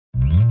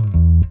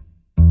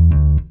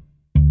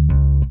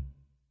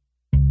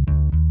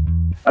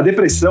A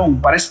depressão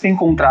parece ter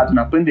encontrado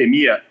na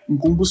pandemia um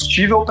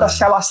combustível para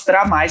se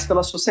alastrar mais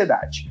pela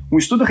sociedade. Um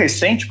estudo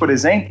recente, por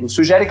exemplo,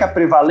 sugere que a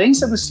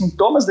prevalência dos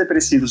sintomas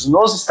depressivos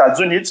nos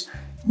Estados Unidos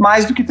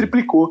mais do que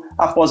triplicou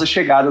após a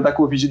chegada da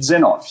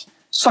Covid-19.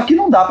 Só que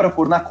não dá para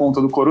pôr na conta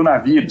do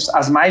coronavírus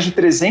as mais de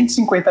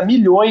 350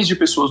 milhões de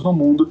pessoas no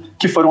mundo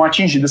que foram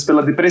atingidas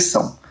pela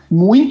depressão.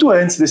 Muito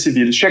antes desse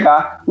vírus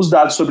chegar, os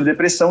dados sobre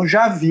depressão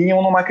já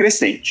vinham numa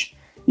crescente.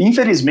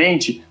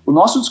 Infelizmente, o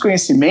nosso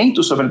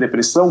desconhecimento sobre a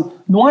depressão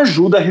não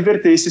ajuda a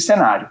reverter esse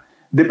cenário.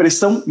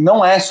 Depressão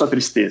não é só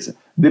tristeza.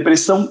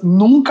 Depressão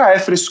nunca é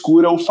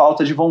frescura ou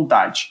falta de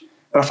vontade.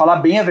 Para falar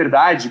bem a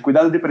verdade,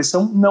 cuidar da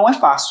depressão não é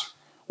fácil.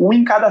 1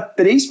 em cada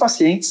 3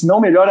 pacientes não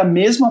melhora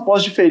mesmo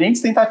após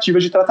diferentes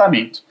tentativas de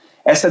tratamento.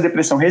 Essa é a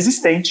depressão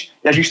resistente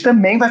e a gente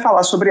também vai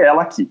falar sobre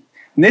ela aqui.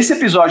 Nesse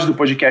episódio do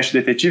podcast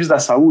Detetives da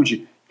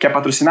Saúde, que é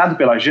patrocinado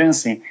pela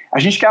Janssen, a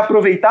gente quer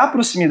aproveitar a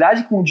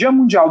proximidade com o Dia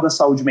Mundial da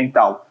Saúde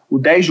Mental, o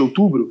 10 de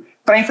outubro,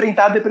 para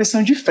enfrentar a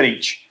depressão de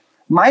frente.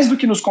 Mais do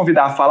que nos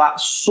convidar a falar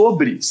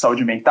sobre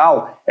saúde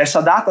mental,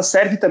 essa data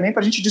serve também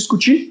para a gente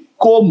discutir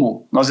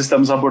como nós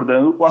estamos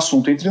abordando o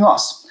assunto entre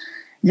nós.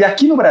 E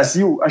aqui no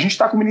Brasil, a gente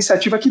está com uma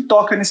iniciativa que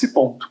toca nesse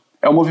ponto.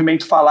 É o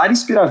movimento Falar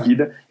Inspira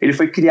Vida. Ele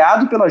foi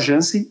criado pela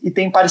Janssen e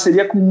tem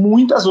parceria com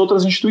muitas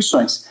outras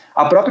instituições.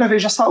 A própria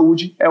Veja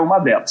Saúde é uma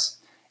delas.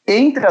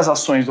 Entre as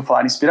ações do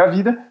Falar Inspira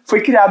Vida,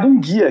 foi criado um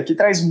guia que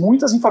traz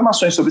muitas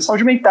informações sobre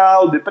saúde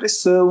mental,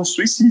 depressão,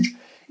 suicídio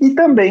e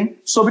também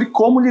sobre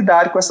como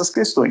lidar com essas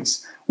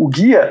questões. O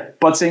guia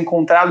pode ser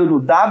encontrado no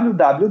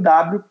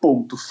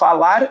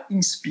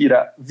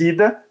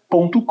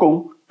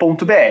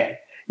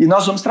www.falarinspiravida.com.br e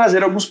nós vamos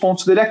trazer alguns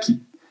pontos dele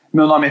aqui.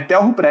 Meu nome é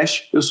Telro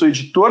Preste, eu sou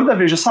editor da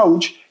Veja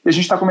Saúde e a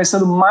gente está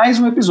começando mais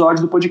um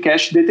episódio do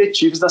podcast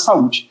Detetives da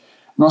Saúde.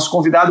 Nosso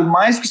convidado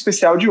mais que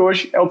especial de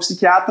hoje é o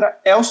psiquiatra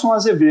Elson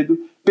Azevedo,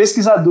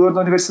 pesquisador da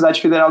Universidade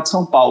Federal de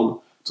São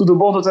Paulo. Tudo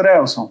bom, doutor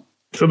Elson?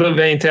 Tudo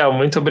bem, Theo.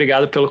 Muito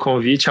obrigado pelo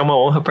convite. É uma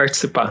honra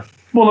participar.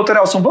 Bom, doutor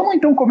Elson, vamos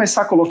então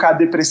começar a colocar a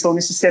depressão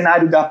nesse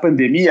cenário da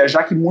pandemia,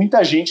 já que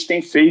muita gente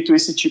tem feito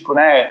esse tipo,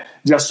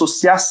 de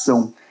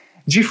associação.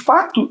 De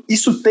fato,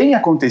 isso tem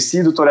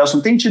acontecido, doutor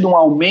Elson? Tem tido um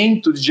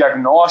aumento de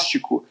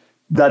diagnóstico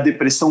da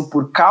depressão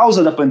por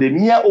causa da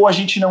pandemia ou a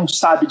gente não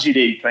sabe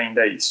direito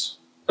ainda isso?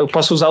 Eu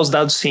posso usar os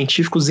dados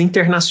científicos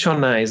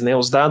internacionais, né?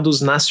 Os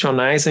dados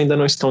nacionais ainda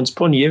não estão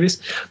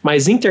disponíveis,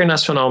 mas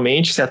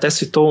internacionalmente, você até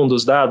citou um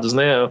dos dados,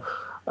 né?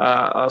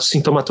 A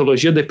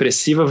sintomatologia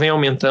depressiva vem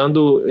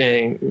aumentando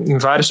em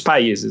vários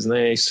países,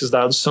 né? Esses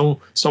dados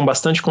são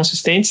bastante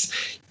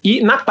consistentes e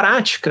na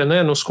prática,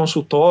 né, nos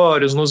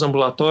consultórios, nos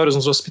ambulatórios,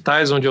 nos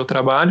hospitais onde eu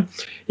trabalho,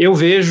 eu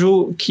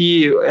vejo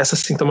que essa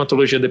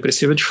sintomatologia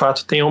depressiva de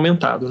fato tem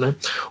aumentado, né?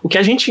 O que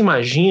a gente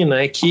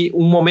imagina é que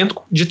um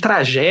momento de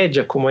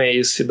tragédia como é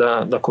esse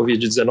da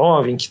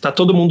Covid-19, em que está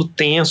todo mundo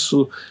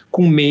tenso,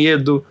 com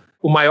medo,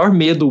 o maior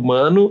medo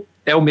humano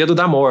é o medo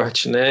da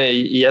morte, né?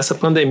 E essa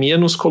pandemia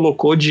nos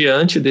colocou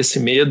diante desse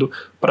medo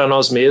para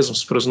nós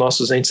mesmos, para os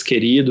nossos entes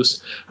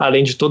queridos,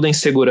 além de toda a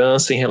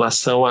insegurança em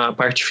relação à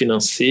parte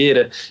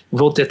financeira,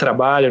 vou ter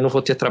trabalho, não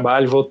vou ter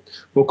trabalho,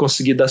 vou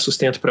conseguir dar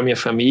sustento para minha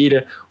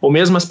família, ou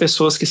mesmo as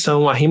pessoas que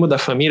são o arrimo da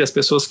família, as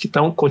pessoas que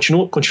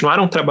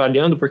continuaram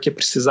trabalhando porque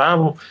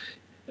precisavam,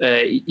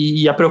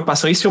 e a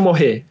preocupação, e se eu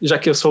morrer? Já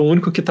que eu sou o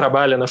único que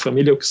trabalha na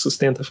família, eu que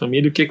sustento a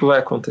família, o que vai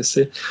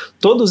acontecer?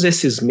 Todos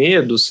esses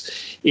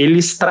medos,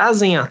 eles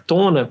trazem à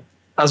tona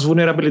as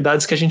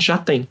vulnerabilidades que a gente já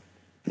tem,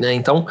 né?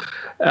 Então,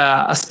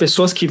 as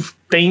pessoas que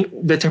têm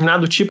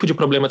determinado tipo de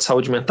problema de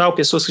saúde mental,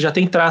 pessoas que já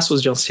têm traços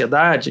de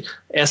ansiedade,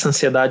 essa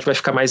ansiedade vai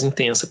ficar mais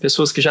intensa.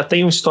 Pessoas que já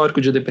têm um histórico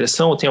de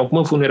depressão ou têm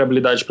alguma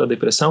vulnerabilidade para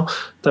depressão,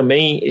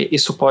 também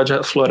isso pode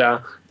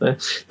aflorar, né?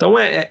 Então,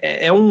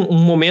 é um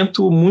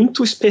momento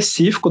muito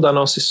específico da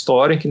nossa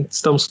história, em que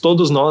estamos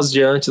todos nós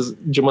diante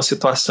de uma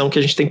situação que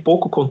a gente tem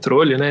pouco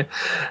controle, né?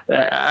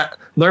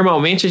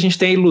 Normalmente a gente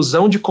tem a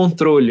ilusão de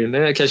controle,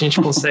 né? Que a gente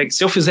consegue,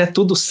 se eu fizer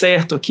tudo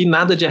certo aqui,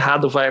 nada de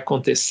errado vai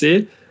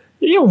acontecer.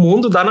 E o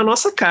mundo dá na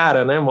nossa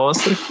cara, né?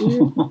 Mostra que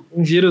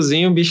um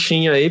vírusinho, um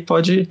bichinho aí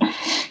pode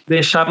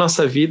deixar a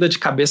nossa vida de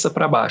cabeça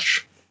para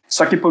baixo.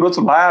 Só que, por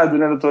outro lado,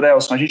 né, doutor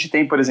Elson, a gente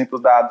tem, por exemplo,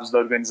 dados da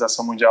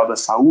Organização Mundial da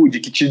Saúde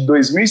que de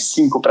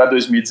 2005 para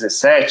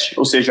 2017,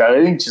 ou seja,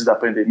 antes da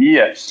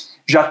pandemia,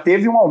 já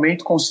teve um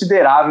aumento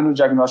considerável no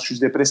diagnóstico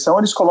de depressão.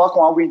 Eles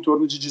colocam algo em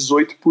torno de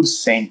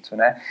 18%,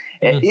 né?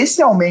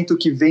 Esse aumento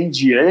que vem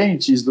de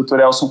antes,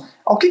 doutor Elson,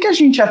 ao que a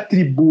gente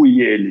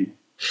atribui ele?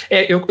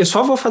 Eu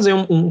só vou fazer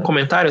um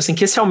comentário, assim,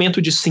 que esse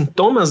aumento de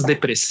sintomas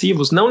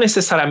depressivos não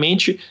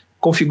necessariamente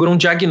configuram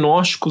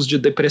diagnósticos de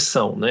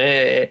depressão,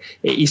 né?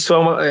 Isso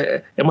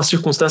é uma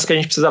circunstância que a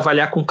gente precisa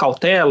avaliar com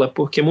cautela,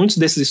 porque muitos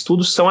desses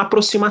estudos são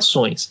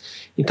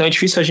aproximações. Então é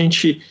difícil a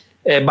gente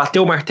bater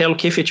o martelo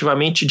que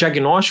efetivamente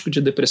diagnóstico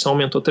de depressão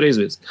aumentou 3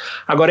 vezes.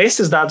 Agora,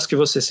 esses dados que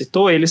você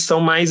citou, eles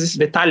são mais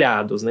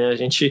detalhados, né? A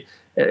gente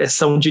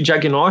são de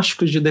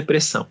diagnósticos de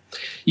depressão.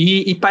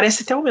 E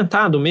parece ter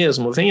aumentado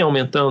mesmo, vem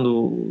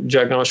aumentando o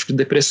diagnóstico de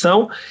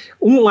depressão.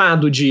 Um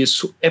lado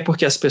disso é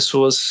porque as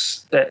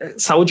pessoas,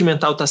 saúde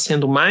mental está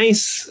sendo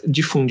mais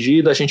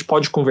difundida, a gente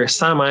pode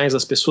conversar mais,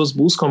 as pessoas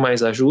buscam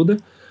mais ajuda,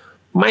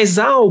 mas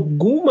há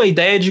alguma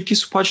ideia de que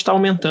isso pode estar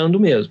aumentando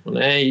mesmo,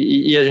 né?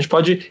 E a gente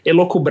pode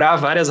elocubrar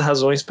várias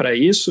razões para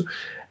isso.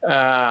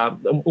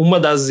 Uma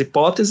das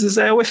hipóteses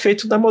é o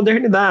efeito da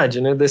modernidade,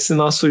 né? Desse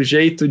nosso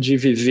jeito de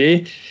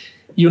viver.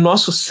 E o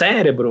nosso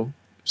cérebro,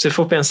 se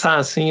for pensar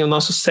assim, o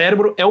nosso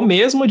cérebro é o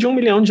mesmo de 1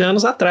 milhão de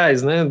anos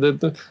atrás, né?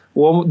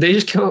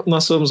 Desde que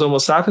nós somos homo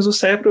sapiens, o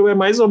cérebro é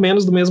mais ou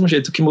menos do mesmo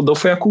jeito. O que mudou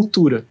foi a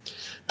cultura.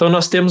 Então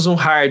nós temos um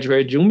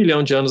hardware de 1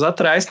 milhão de anos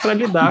atrás para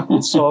lidar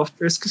com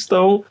softwares que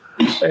estão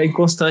em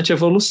constante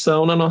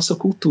evolução na nossa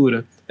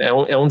cultura.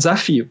 É um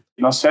desafio.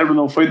 Nosso cérebro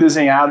não foi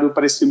desenhado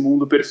para esse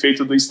mundo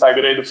perfeito do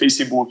Instagram e do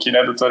Facebook,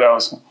 né, Dr.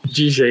 Elson?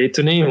 De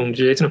jeito nenhum.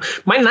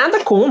 Mas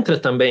nada contra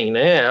também,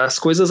 né? As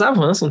coisas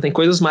avançam, tem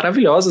coisas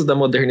maravilhosas da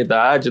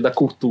modernidade, da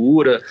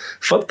cultura,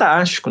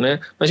 fantástico,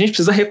 né? Mas a gente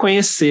precisa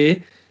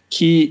reconhecer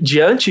que,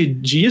 diante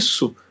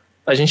disso,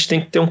 a gente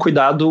tem que ter um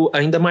cuidado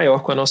ainda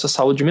maior com a nossa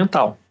saúde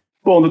mental.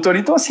 Bom, doutor,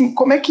 então assim,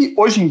 como é que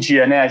hoje em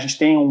dia, né, a gente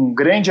tem um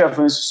grande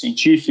avanço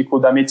científico,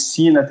 da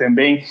medicina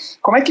também,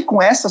 como é que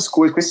com essas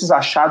coisas, com esses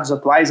achados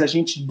atuais, a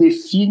gente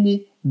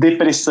define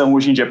depressão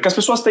hoje em dia? Porque as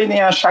pessoas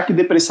tendem a achar que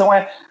depressão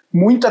é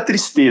muita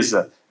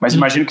tristeza, mas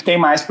imagino que tem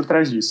mais por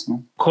trás disso, né?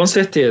 Com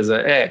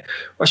certeza,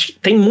 acho que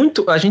tem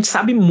muito, a gente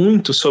sabe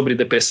muito sobre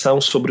depressão,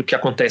 sobre o que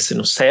acontece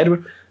no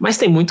cérebro, mas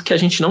tem muito que a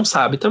gente não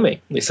sabe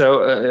também. Isso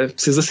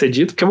precisa ser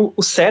dito, porque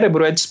o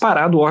cérebro é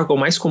disparado o órgão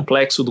mais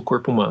complexo do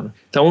corpo humano.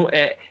 Então,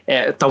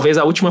 talvez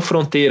a última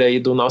fronteira aí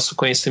do nosso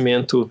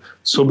conhecimento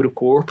sobre o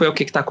corpo é o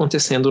que está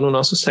acontecendo no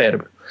nosso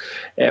cérebro.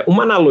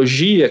 Uma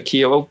analogia que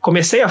eu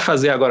comecei a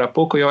fazer agora há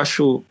pouco, e eu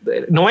acho,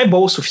 não é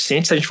boa o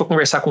suficiente. Se a gente for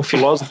conversar com um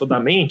filósofo da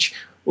mente,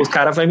 o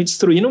cara vai me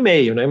destruir no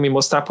meio, né? Me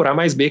mostrar por A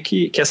mais B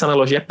que essa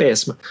analogia é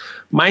péssima.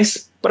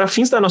 Mas, para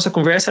fins da nossa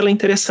conversa, ela é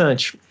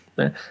interessante,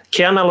 né?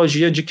 Que é a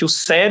analogia de que o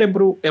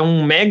cérebro é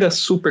um mega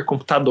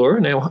supercomputador,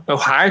 né? É o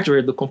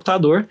hardware do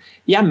computador,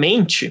 e a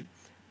mente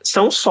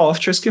são os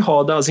softwares que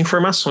rodam, as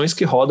informações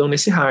que rodam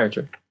nesse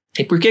hardware.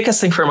 E por que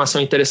essa informação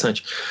é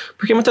interessante?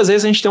 Porque muitas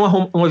vezes a gente tem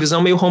uma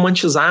visão meio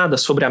romantizada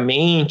sobre a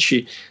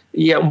mente,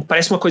 e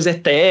parece uma coisa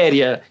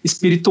etérea,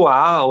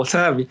 espiritual,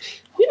 sabe?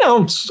 E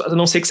não, a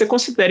não ser que você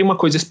considere uma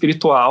coisa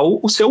espiritual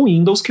o seu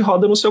Windows que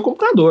roda no seu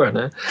computador,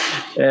 né?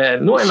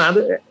 Não é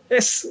nada.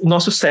 O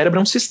nosso cérebro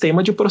é um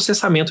sistema de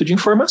processamento de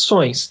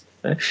informações,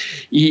 né?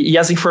 E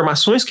as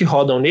informações que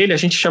rodam nele a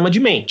gente chama de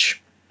mente,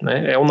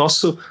 né? É o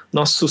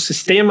nosso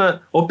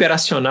sistema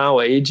operacional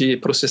aí de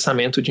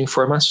processamento de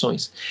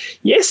informações.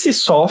 E esse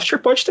software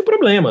pode ter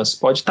problemas,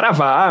 pode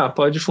travar,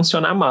 pode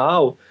funcionar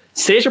mal,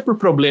 seja por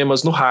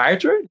problemas no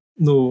hardware,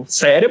 no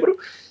cérebro,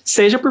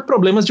 seja por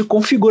problemas de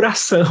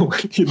configuração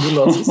aqui do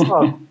nosso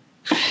software.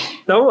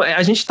 Então,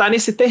 a gente está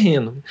nesse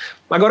terreno.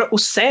 Agora, o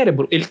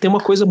cérebro, ele tem uma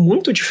coisa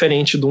muito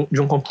diferente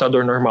de um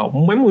computador normal,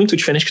 muito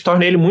diferente, que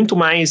torna ele muito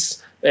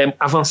mais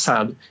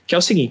avançado, que é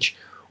o seguinte: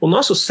 o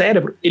nosso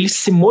cérebro, ele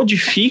se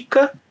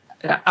modifica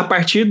a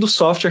partir do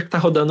software que está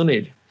rodando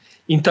nele.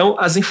 Então,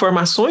 as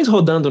informações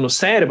rodando no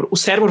cérebro, o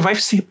cérebro vai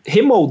se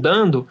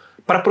remoldando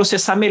para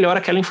processar melhor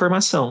aquela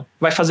informação.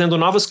 Vai fazendo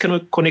novas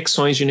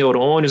conexões de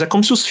neurônios. É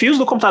como se os fios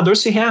do computador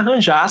se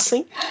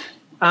rearranjassem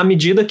à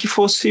medida que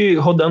fosse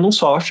rodando um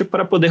software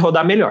para poder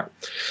rodar melhor.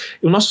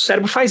 E o nosso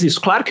cérebro faz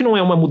isso. Claro que não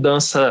é uma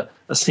mudança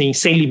assim,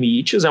 sem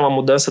limites, é uma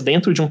mudança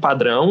dentro de um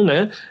padrão,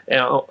 né?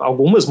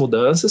 Algumas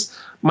mudanças,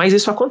 mas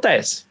isso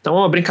acontece.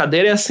 Então a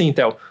brincadeira é assim,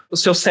 Theo, o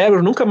seu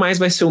cérebro nunca mais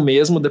vai ser o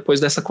mesmo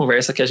depois dessa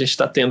conversa que a gente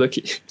está tendo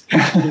aqui.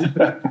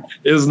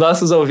 E os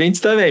nossos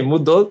ouvintes também,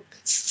 mudou,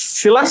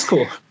 se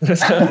lascou.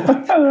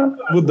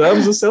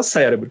 Mudamos o seu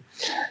cérebro.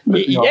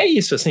 E é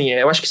isso, assim,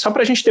 eu acho que só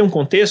para a gente ter um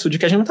contexto de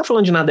que a gente não está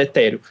falando de nada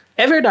etéreo.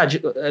 É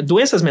verdade,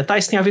 doenças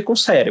mentais têm a ver com o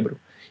cérebro.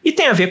 E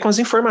tem a ver com as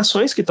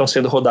informações que estão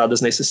sendo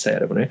rodadas nesse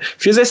cérebro, né?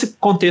 Fiz esse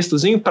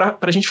contextozinho para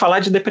a gente falar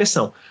de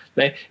depressão,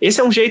 né?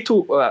 Esse é um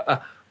jeito,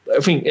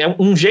 enfim, é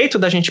um jeito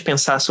da gente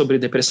pensar sobre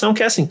depressão,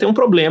 que é assim, tem um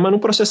problema no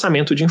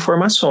processamento de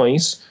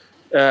informações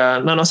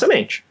na nossa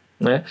mente,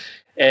 né?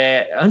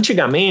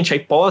 Antigamente a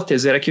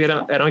hipótese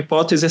era uma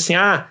hipótese assim,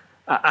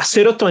 a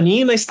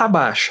serotonina está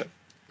baixa.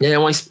 É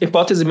uma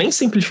hipótese bem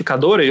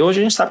simplificadora, e hoje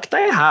a gente sabe que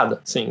está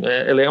errada. Assim,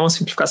 ela é uma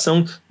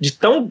simplificação de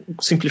tão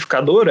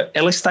simplificadora,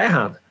 ela está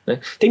errada, né?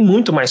 Tem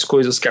muito mais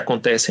coisas que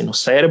acontecem no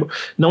cérebro,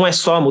 não é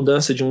só a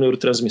mudança de um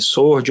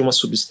neurotransmissor, de uma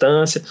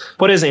substância.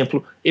 Por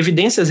exemplo,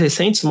 evidências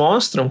recentes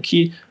mostram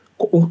que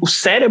o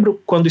cérebro,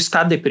 quando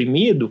está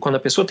deprimido, quando a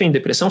pessoa tem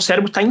depressão, o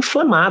cérebro está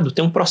inflamado,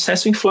 tem um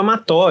processo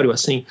inflamatório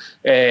assim,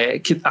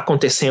 que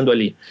acontecendo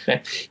ali,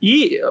 né?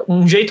 E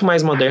um jeito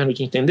mais moderno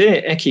de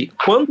entender é que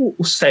quando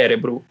o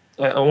cérebro,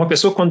 uma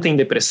pessoa quando tem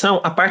depressão,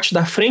 a parte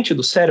da frente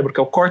do cérebro, que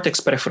é o córtex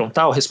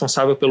pré-frontal,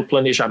 responsável pelo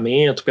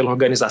planejamento, pela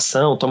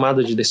organização,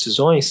 tomada de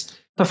decisões,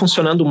 está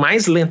funcionando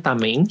mais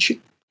lentamente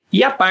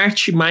E a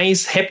parte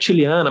mais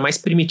reptiliana, mais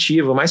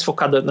primitiva, mais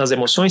focada nas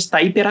emoções,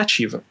 está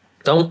hiperativa.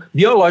 Então,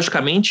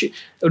 biologicamente,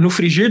 no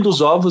frigir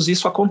dos ovos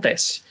isso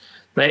acontece,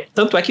 né?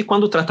 Tanto é que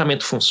quando o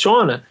tratamento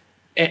funciona,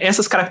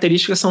 essas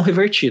características são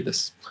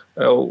revertidas.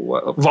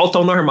 Volta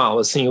ao normal,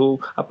 assim,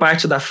 a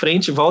parte da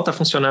frente volta a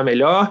funcionar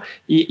melhor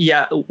e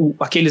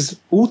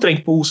aqueles ultra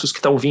impulsos que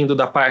estão vindo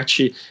da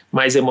parte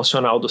mais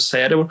emocional do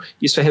cérebro,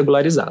 isso é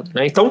regularizado,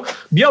 né? Então,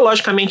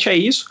 biologicamente é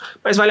isso,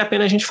 mas vale a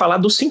pena a gente falar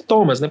dos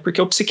sintomas, né?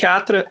 Porque o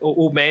psiquiatra,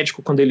 o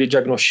médico, quando ele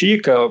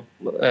diagnostica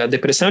a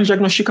depressão, ele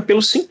diagnostica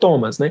pelos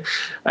sintomas, né?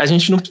 A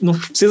gente não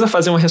precisa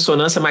fazer uma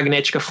ressonância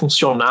magnética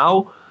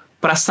funcional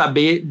para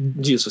saber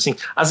disso. Assim,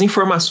 as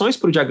informações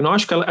para o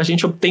diagnóstico a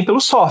gente obtém pelo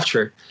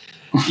software.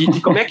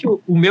 E como é que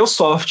o meu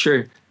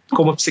software,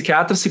 como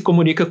psiquiatra, se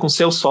comunica com o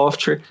seu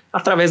software?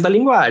 Através da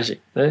linguagem,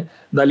 né?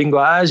 Da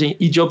linguagem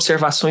e de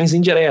observações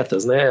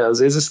indiretas, né? Às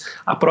vezes,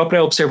 a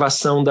própria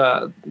observação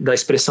da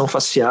expressão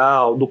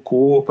facial, do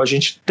corpo, a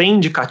gente tem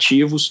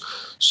indicativos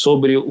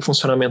sobre o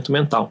funcionamento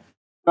mental.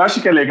 Eu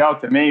acho que é legal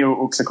também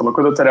o que você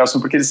colocou, doutor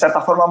Elson, porque de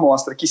certa forma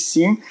mostra que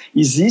sim,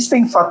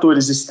 existem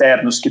fatores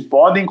externos que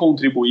podem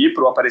contribuir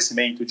para o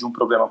aparecimento de um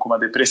problema como a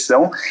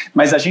depressão,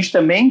 mas a gente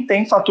também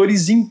tem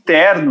fatores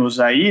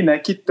internos aí, né,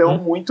 que estão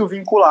muito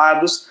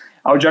vinculados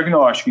ao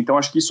diagnóstico. Então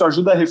acho que isso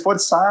ajuda a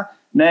reforçar,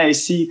 né,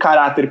 esse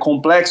caráter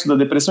complexo da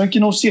depressão e que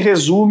não se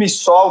resume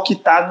só ao que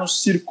está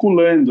nos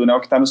circulando, né, o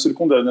que está nos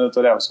circundando, né,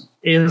 doutor Elson?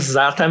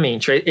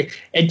 Exatamente.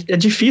 É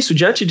difícil,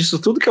 diante disso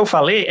tudo que eu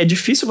falei, é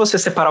difícil você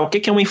separar o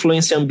que é uma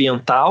influência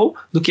ambiental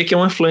do que é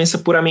uma influência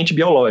puramente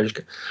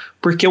biológica.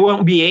 Porque o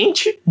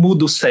ambiente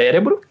muda o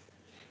cérebro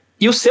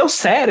e o seu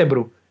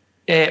cérebro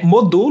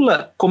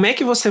modula como é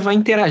que você vai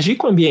interagir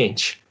com o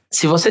ambiente.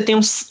 Se você tem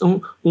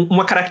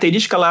uma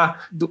característica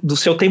lá do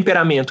seu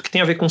temperamento que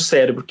tem a ver com o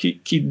cérebro,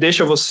 que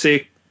deixa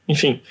você,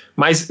 enfim,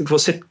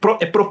 você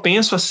é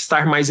propenso a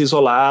estar mais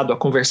isolado, a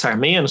conversar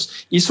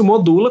menos, isso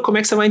modula como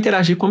é que você vai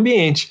interagir com o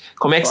ambiente,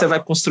 como é que você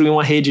vai construir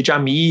uma rede de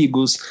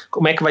amigos,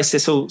 como é que vai ser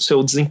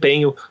seu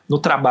desempenho no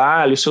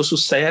trabalho, seu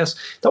sucesso.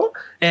 Então,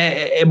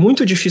 é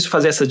muito difícil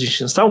fazer essa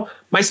distinção,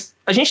 mas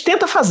a gente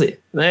tenta fazer,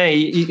 né?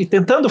 E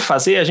tentando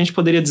fazer, a gente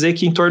poderia dizer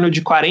que em torno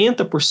de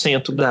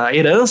 40% da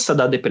herança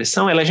da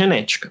depressão ela é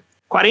genética.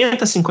 40%,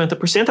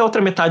 50%, a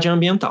outra metade é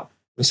ambiental.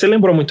 Você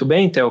lembrou muito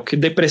bem, Theo, que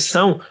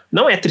depressão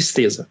não é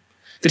tristeza.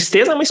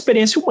 Tristeza é uma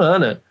experiência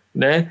humana,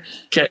 né?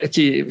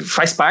 Que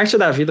faz parte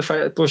da vida.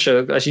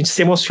 Poxa, a gente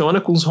se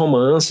emociona com os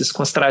romances,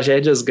 com as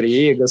tragédias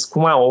gregas,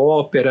 com a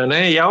ópera,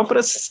 né? E a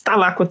ópera está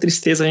lá com a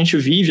tristeza, a gente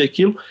vive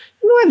aquilo.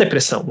 Não é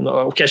depressão,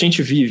 o que a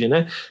gente vive,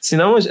 né?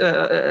 Senão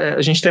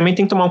a gente também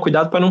tem que tomar um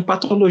cuidado para não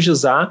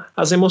patologizar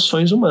as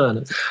emoções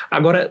humanas.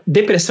 Agora,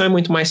 depressão é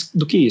muito mais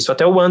do que isso.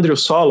 Até o Andrew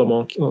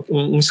Solomon,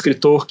 um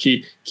escritor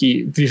que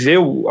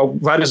viveu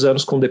vários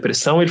anos com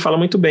depressão, ele fala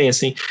muito bem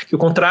assim, que o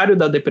contrário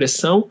da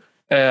depressão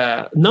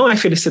não é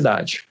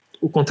felicidade.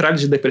 O contrário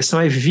de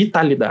depressão é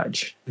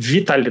vitalidade.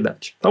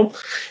 Vitalidade. Então,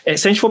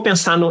 se a gente for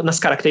pensar nas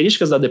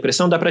características da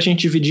depressão, dá para a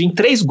gente dividir em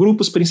 3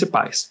 grupos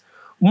principais.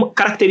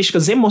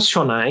 Características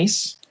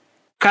emocionais,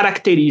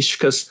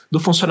 características do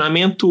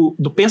funcionamento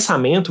do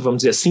pensamento, vamos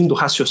dizer assim, do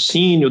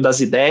raciocínio, das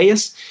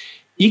ideias,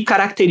 e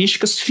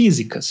características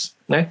físicas,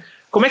 né?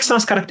 Como é que são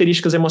as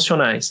características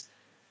emocionais?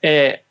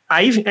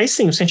 Aí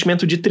sim, o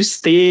sentimento de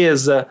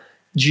tristeza,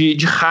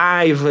 de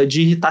raiva,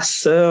 de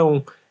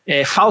irritação,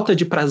 falta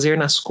de prazer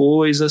nas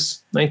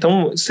coisas, né?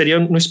 Então seria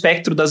no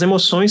espectro das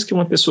emoções que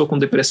uma pessoa com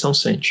depressão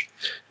sente.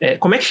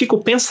 Como é que fica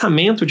o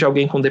pensamento de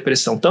alguém com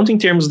depressão? Tanto em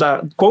termos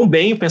da quão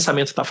bem o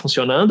pensamento está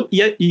funcionando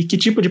e que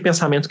tipo de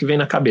pensamento que vem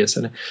na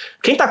cabeça, né?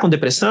 Quem está com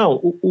depressão,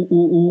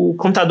 o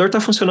computador está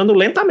funcionando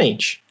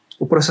lentamente.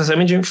 O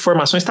processamento de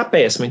informações está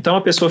péssimo. Então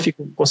a pessoa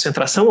fica com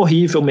concentração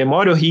horrível,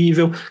 memória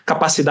horrível,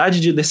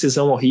 capacidade de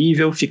decisão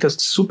horrível, fica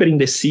super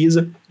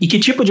indecisa. E que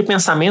tipo de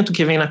pensamento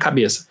que vem na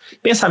cabeça?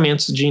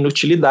 Pensamentos de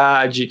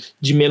inutilidade,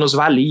 de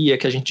menos-valia,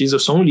 que a gente diz eu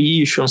sou um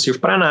lixo, eu não sirvo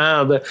para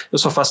nada, eu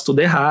só faço tudo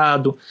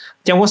errado.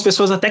 Tem algumas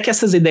pessoas até que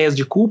essas ideias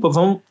de culpa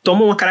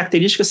tomam uma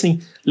característica assim,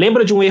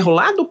 lembra de um erro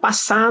lá do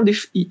passado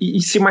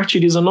e se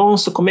martiriza,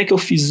 nossa, como é que eu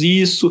fiz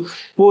isso?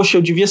 Poxa,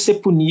 eu devia ser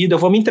punido, eu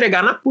vou me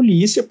entregar na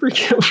polícia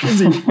porque eu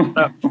fiz isso.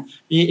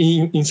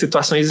 em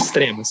situações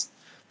extremas.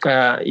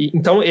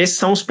 Então esses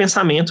são os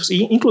pensamentos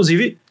e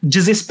inclusive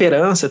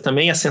desesperança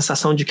também, a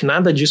sensação de que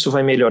nada disso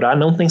vai melhorar,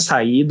 não tem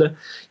saída,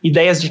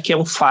 ideias de que é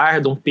um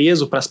fardo, um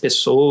peso para as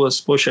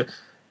pessoas, poxa,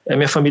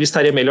 minha família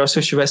estaria melhor se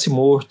eu estivesse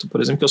morto, por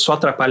exemplo, que eu só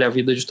atrapalho a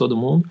vida de todo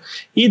mundo,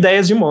 e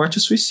ideias de morte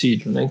e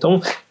suicídio, né?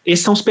 Então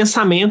esses são os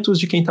pensamentos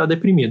de quem está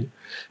deprimido.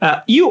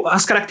 E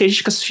as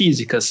características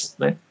físicas,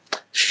 né?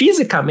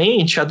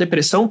 Fisicamente, a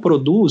depressão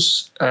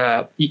produz,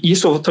 e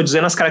isso eu estou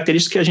dizendo as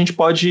características que a gente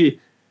pode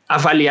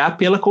avaliar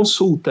pela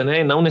consulta,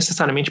 né, não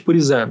necessariamente por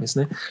exames,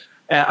 né.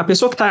 A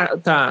pessoa que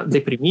está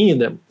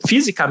deprimida,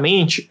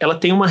 fisicamente, ela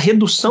tem uma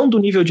redução do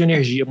nível de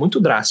energia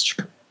muito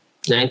drástica,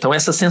 né. Então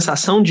essa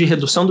sensação de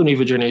redução do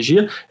nível de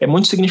energia é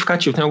muito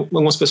significativa. Tem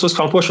algumas pessoas que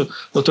falam, poxa,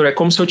 doutor, é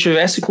como se eu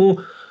estivesse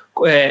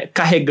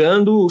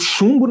carregando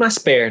chumbo nas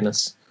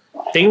pernas.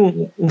 Tem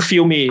um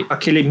filme,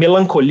 aquele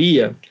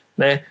Melancolia,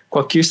 né, com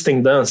a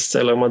Kirsten Dunst,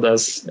 ela é uma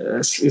das,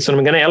 se eu não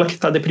me engano, é ela que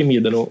está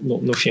deprimida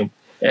no filme.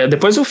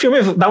 Depois o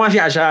filme dá uma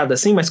viajada,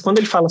 assim, mas quando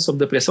ele fala sobre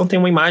depressão, tem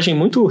uma imagem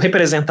muito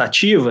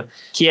representativa,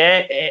 que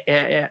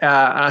é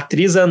a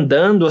atriz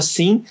andando,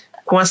 assim,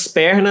 com as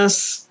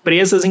pernas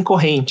presas em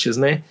correntes,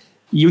 né?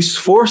 E o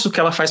esforço que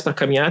ela faz para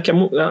caminhar, que é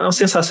uma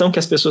sensação que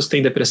as pessoas que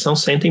têm depressão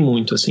sentem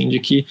muito, assim, de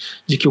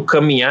que o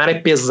caminhar é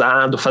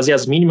pesado, fazer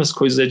as mínimas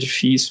coisas é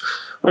difícil.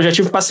 Eu já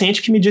tive um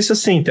paciente que me disse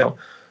assim, então,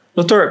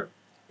 doutor,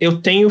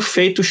 eu tenho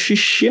feito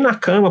xixi na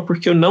cama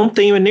porque eu não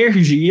tenho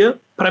energia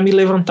para me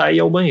levantar e ir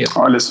ao banheiro.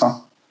 Olha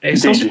só.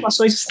 São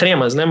situações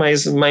extremas, né?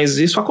 Mas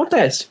isso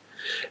acontece.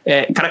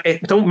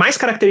 Então, mais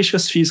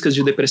características físicas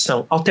de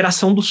depressão: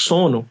 alteração do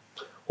sono.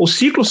 O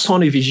ciclo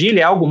sono e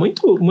vigília é algo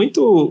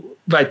muito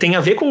tem a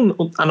ver com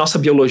a nossa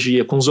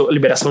biologia, com a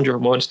liberação de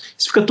hormônios.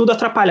 Isso fica tudo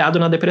atrapalhado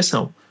na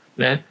depressão,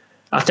 né?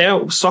 Até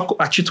só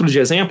a título de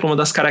exemplo, uma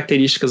das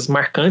características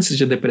marcantes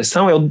de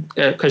depressão é o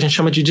que a gente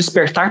chama de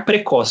despertar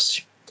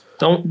precoce.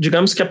 Então,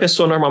 digamos que a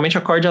pessoa normalmente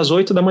acorde às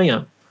 8 da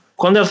manhã.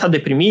 Quando ela está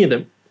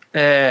deprimida,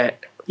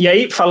 e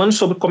aí, falando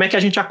sobre como é que a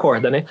gente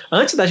acorda, né?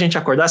 Antes da gente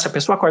acordar, se a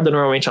pessoa acorda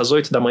normalmente às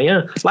 8 da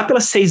manhã, lá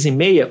pelas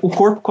 6h30, o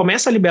corpo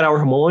começa a liberar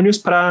hormônios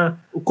para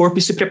o corpo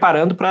ir se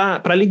preparando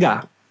para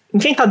ligar. Em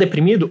quem está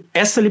deprimido,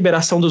 essa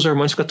liberação dos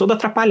hormônios fica toda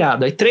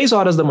atrapalhada. Aí 3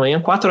 horas da manhã,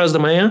 4 horas da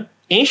manhã,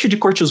 enche de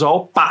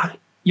cortisol, pá!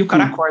 E o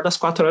cara acorda às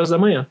 4 horas da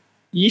manhã.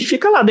 E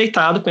fica lá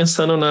deitado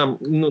pensando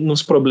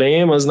nos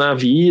problemas, na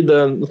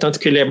vida, no tanto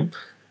que ele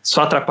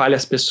só atrapalha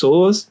as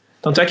pessoas.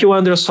 Tanto é que o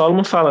Andrew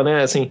Solomon fala,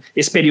 né, assim,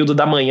 esse período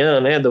da manhã,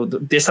 né,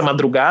 dessa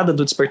madrugada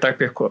do despertar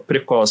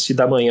precoce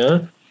da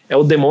manhã, é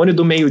o demônio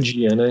do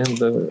meio-dia, né?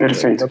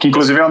 Perfeito, que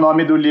inclusive é o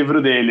nome do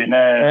livro dele,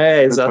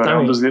 né? Exatamente. É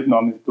um dos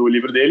nomes do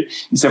livro dele.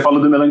 E você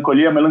falou do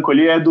Melancolia, a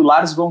Melancolia é do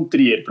Lars von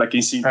Trier, para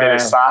quem se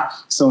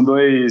interessar, são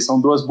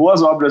duas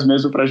boas obras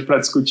mesmo para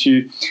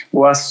discutir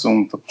o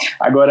assunto.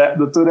 Agora,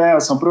 doutor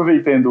Elson,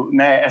 aproveitando,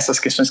 né, essas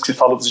questões que você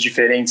falou dos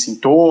diferentes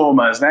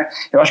sintomas, né,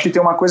 eu acho que tem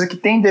uma coisa que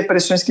tem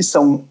depressões que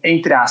são,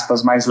 entre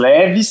aspas, mais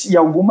leves e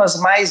algumas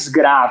mais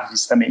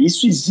graves também.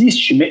 Isso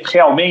existe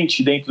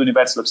realmente dentro do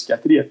universo da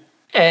psiquiatria?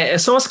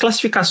 São as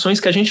classificações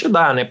que a gente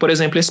dá, né? Por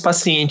exemplo, esse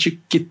paciente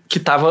que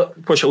estava,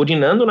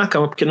 urinando na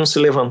cama porque não se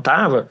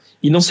levantava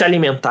e não se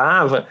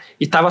alimentava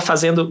e estava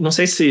fazendo, não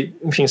sei se,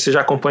 enfim, você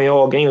já acompanhou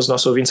alguém, os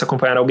nossos ouvintes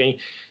acompanharam alguém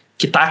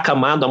que está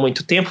acamado há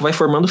muito tempo, vai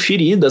formando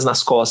feridas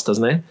nas costas,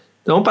 né?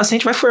 Então o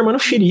paciente vai formando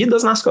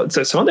feridas nas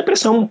costas. Isso é uma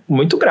depressão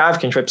muito grave,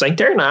 que a gente vai precisar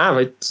internar,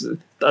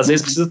 às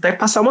vezes precisa até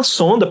passar uma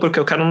sonda, porque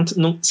o cara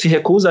não se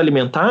recusa a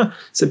alimentar,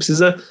 você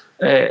precisa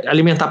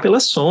alimentar pela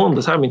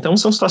sonda, sabe? Então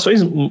são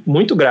situações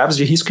muito graves,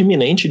 de risco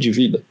iminente de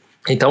vida.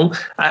 Então,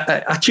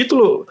 a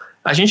título,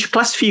 a gente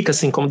classifica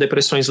assim como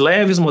depressões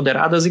leves,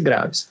 moderadas e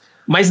graves.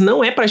 Mas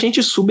não é para a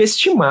gente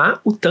subestimar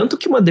o tanto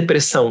que uma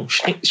depressão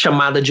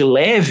chamada de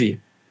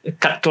leve,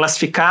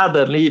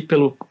 classificada ali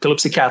pelo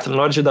psiquiatra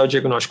na hora de dar o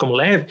diagnóstico como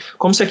leve,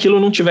 como se aquilo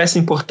não tivesse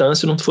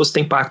importância, não fosse ter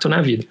impacto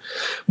na vida.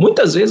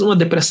 Muitas vezes uma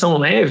depressão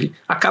leve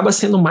acaba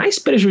sendo mais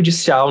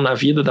prejudicial na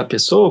vida da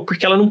pessoa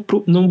porque ela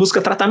não busca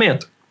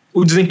tratamento.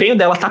 O desempenho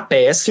dela está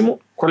péssimo,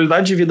 a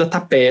qualidade de vida está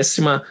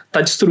péssima,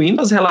 está destruindo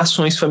as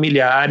relações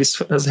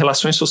familiares, as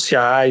relações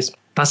sociais,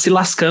 está se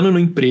lascando no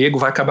emprego,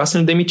 vai acabar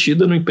sendo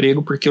demitida no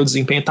emprego porque o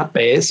desempenho está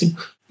péssimo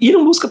e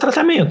não busca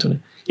tratamento, né?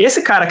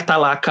 Esse cara que está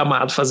lá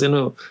acamado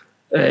fazendo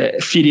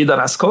ferida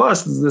nas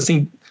costas,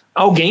 assim,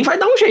 alguém vai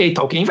dar um jeito,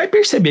 alguém vai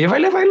perceber, vai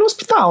levar ele no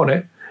hospital,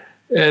 né?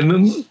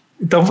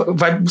 Então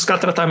vai buscar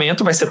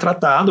tratamento, vai ser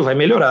tratado, vai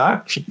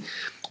melhorar, enfim.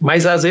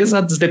 Mas às vezes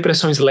as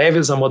depressões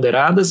leves a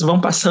moderadas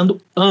vão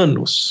passando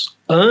anos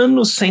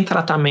sem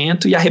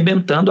tratamento e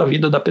arrebentando a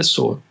vida da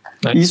pessoa,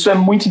 né? Isso é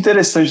muito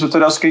interessante,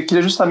 doutor Elson, que eu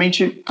queria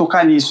justamente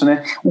tocar nisso,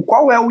 né?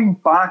 Qual é o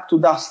impacto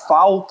da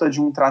falta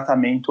de um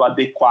tratamento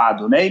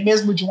adequado, né? E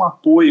mesmo de um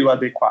apoio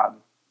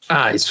adequado?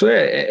 Isso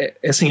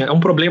assim, é um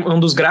problema, um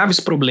dos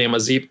graves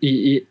problemas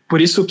e por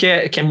isso que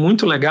é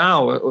muito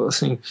legal,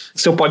 assim,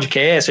 seu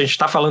podcast, a gente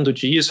está falando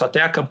disso,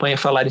 até a campanha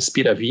Falar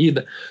Inspira a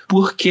Vida,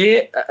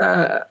 porque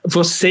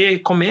você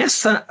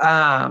começa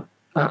a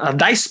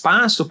dar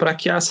espaço para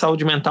que a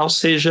saúde mental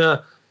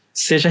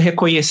seja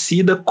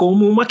reconhecida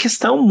como uma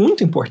questão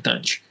muito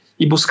importante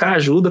e buscar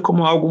ajuda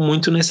como algo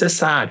muito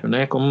necessário,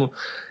 né? Como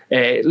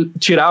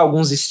tirar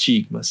alguns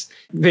estigmas.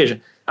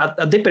 Veja,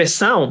 a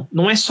depressão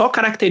não é só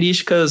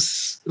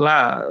características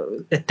lá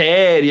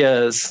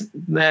etéreas,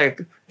 né?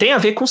 Tem a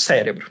ver com o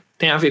cérebro.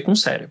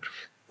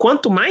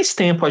 Quanto mais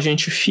tempo a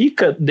gente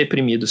fica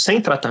deprimido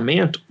sem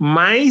tratamento,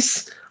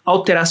 mais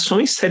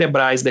alterações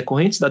cerebrais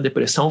decorrentes da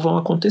depressão vão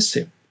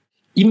acontecer.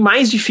 E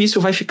mais difícil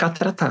vai ficar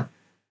tratar.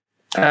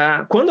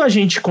 Quando a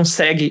gente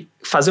consegue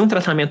fazer um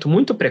tratamento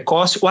muito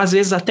precoce, ou às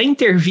vezes até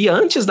intervir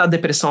antes da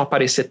depressão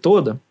aparecer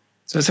toda,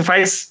 se você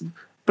faz...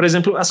 Por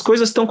exemplo, as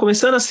coisas estão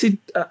começando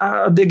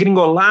a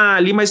degringolar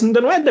ali, mas ainda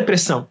não é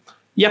depressão.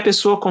 E a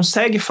pessoa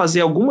consegue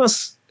fazer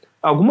algumas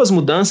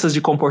mudanças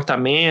de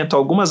comportamento,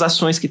 algumas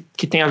ações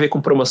que têm a ver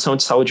com promoção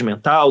de saúde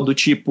mental, do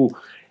tipo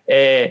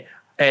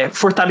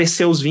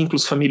fortalecer os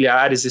vínculos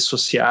familiares e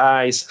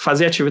sociais,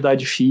 fazer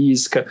atividade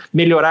física,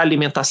 melhorar a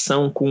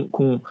alimentação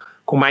com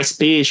mais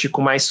peixe,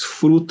 com mais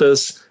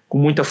frutas, com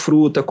muita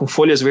fruta, com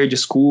folhas verdes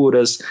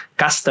escuras,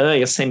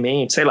 castanhas,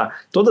 sementes, sei lá.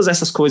 Todas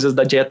essas coisas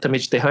da dieta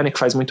mediterrânea que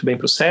faz muito bem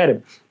para o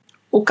cérebro,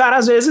 o cara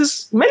às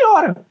vezes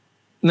melhora,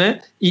 né?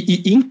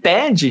 E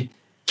impede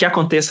que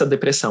aconteça a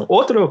depressão.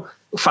 Outro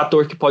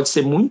fator que pode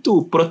ser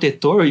muito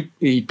protetor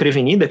e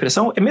prevenir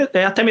depressão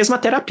é até mesmo a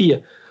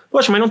terapia.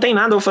 Poxa, mas não tem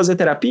nada, eu vou fazer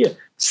terapia?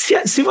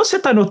 Se você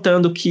está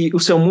notando que o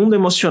seu mundo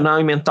emocional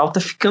e mental está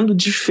ficando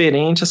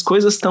diferente, as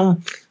coisas estão,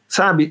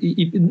 sabe,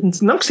 e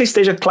não que você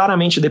esteja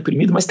claramente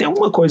deprimido, mas tem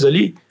alguma coisa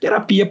ali,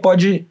 terapia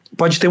pode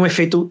ter um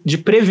efeito de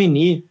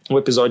prevenir um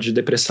episódio de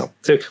depressão.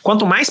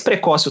 Quanto mais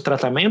precoce o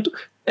tratamento,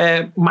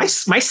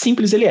 mais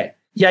simples ele é.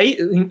 E aí,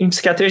 em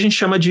psiquiatria, a gente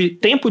chama de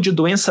tempo de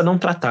doença não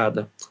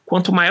tratada.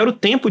 Quanto maior o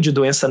tempo de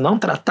doença não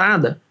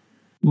tratada,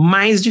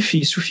 mais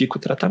difícil fica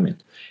o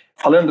tratamento.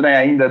 Falando, né,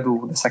 ainda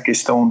dessa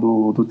questão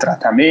do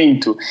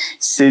tratamento,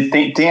 você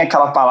tem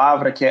aquela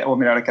palavra ou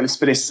melhor, aquela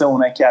expressão,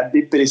 né, que é a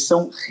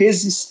depressão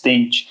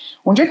resistente.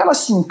 Onde é que ela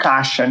se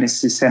encaixa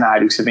nesse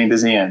cenário que você vem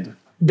desenhando?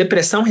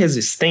 Depressão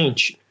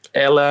resistente,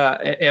 ela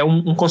é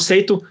um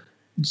conceito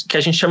que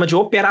a gente chama de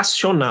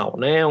operacional,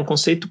 né? É um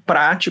conceito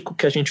prático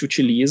que a gente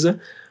utiliza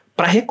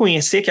para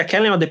reconhecer que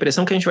aquela é uma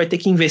depressão que a gente vai ter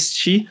que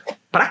investir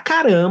pra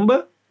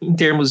caramba em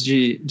termos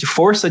de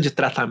força de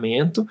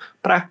tratamento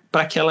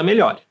para que ela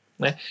melhore.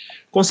 Né?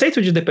 O conceito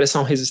de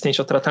depressão resistente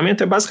ao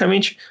tratamento é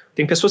basicamente,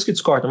 tem pessoas que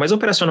discordam, mas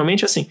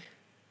operacionalmente assim,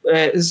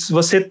 se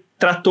você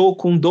tratou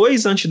com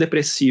 2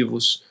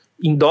 antidepressivos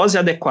em dose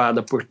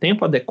adequada por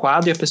tempo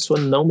adequado e a pessoa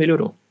não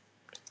melhorou.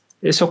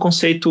 Esse é o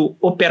conceito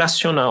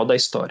operacional da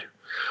história.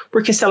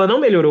 Porque se ela não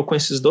melhorou com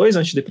esses 2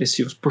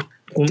 antidepressivos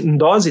em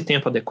dose e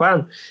tempo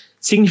adequado,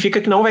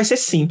 significa que não vai ser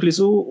simples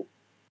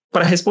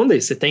para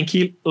responder. Você tem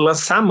que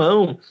lançar a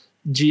mão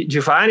de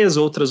várias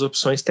outras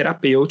opções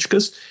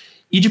terapêuticas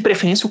e de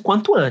preferência o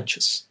quanto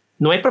antes.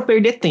 Não é para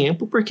perder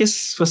tempo, porque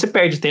se você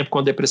perde tempo com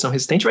a depressão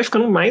resistente, vai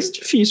ficando mais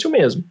difícil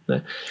mesmo.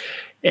 Né?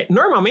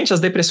 Normalmente, as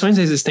depressões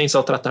resistentes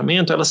ao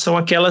tratamento, elas são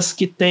aquelas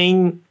que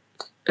têm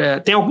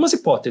algumas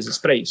hipóteses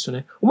para isso.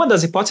 Né? Uma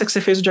das hipóteses é que você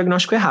fez o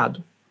diagnóstico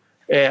errado.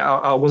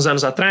 Há alguns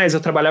anos atrás,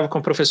 eu trabalhava com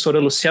a professora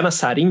Luciana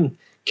Sarin,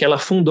 que ela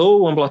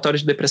fundou o ambulatório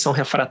de depressão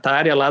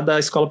refratária lá da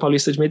Escola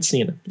Paulista de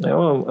Medicina. É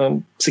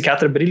uma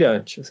psiquiatra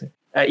brilhante, assim.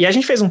 E a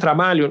gente fez um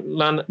trabalho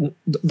lá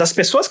das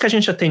pessoas que a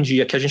gente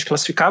atendia, que a gente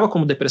classificava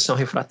como depressão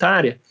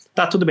refratária.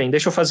 Tá, tudo bem,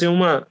 deixa eu fazer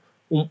uma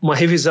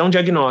revisão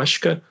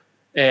diagnóstica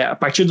a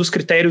partir dos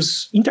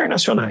critérios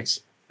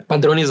internacionais,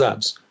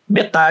 padronizados.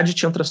 Metade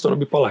tinha um transtorno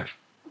bipolar.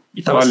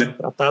 E estava sendo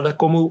tratada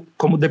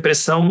como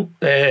depressão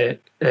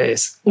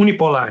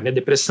unipolar, né?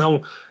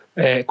 Depressão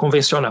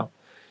convencional.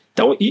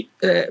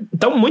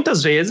 Então,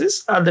 muitas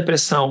vezes, a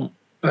depressão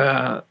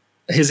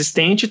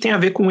resistente tem a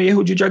ver com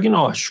erro de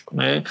diagnóstico,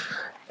 né?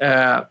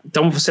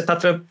 Então você está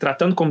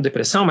tratando como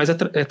depressão, mas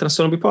é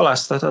transtorno bipolar.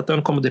 Você está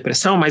tratando como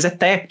depressão, mas é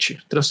TEPT,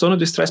 transtorno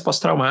do estresse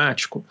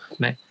pós-traumático,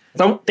 né?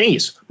 Então tem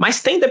isso.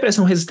 Mas tem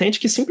depressão resistente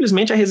que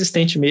simplesmente é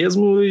resistente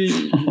mesmo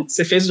e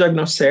você fez o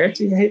diagnóstico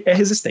certo e é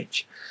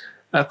resistente.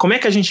 Como é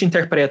que a gente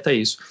interpreta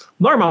isso?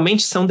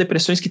 Normalmente são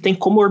depressões que têm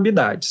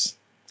comorbidades.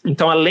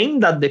 Então, além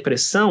da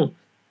depressão,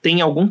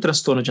 tem algum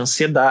transtorno de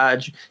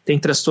ansiedade, tem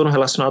transtorno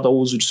relacionado ao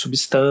uso de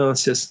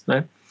substâncias,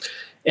 né?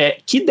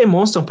 Que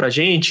demonstram para a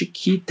gente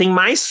que tem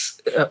mais...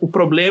 o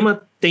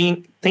problema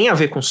tem a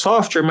ver com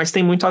software, mas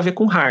tem muito a ver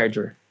com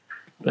hardware.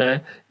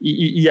 Né?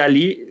 E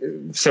ali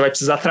você vai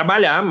precisar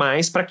trabalhar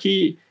mais para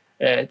que...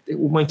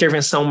 uma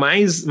intervenção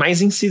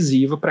mais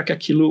incisiva para que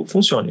aquilo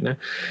funcione. Né?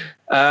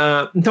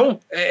 Então,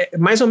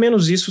 mais ou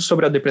menos isso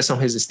sobre a depressão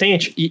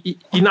resistente.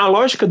 E na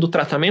lógica do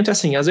tratamento é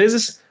assim, às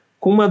vezes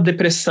com uma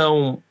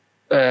depressão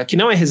que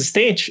não é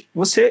resistente,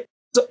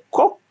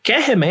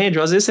 qualquer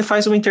remédio, às vezes você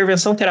faz uma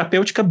intervenção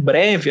terapêutica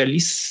breve ali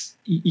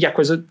e a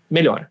coisa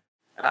melhora.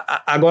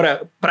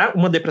 Agora, para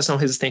uma depressão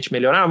resistente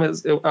melhorar,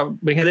 a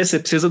brincadeira, você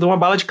precisa de uma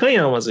bala de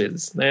canhão, às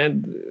vezes, né?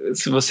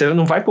 Se você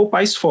não vai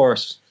poupar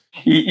esforços.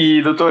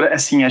 E doutor,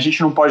 assim, a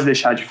gente não pode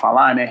deixar de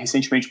falar, né?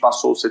 Recentemente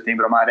passou o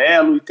Setembro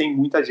Amarelo e tem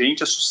muita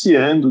gente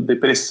associando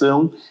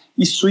depressão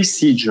e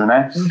suicídio,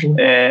 né? Uhum.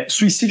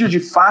 Suicídio, de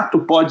fato,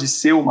 pode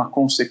ser uma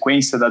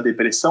consequência da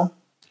depressão?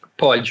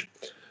 Pode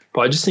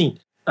sim.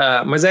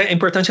 Mas é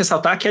importante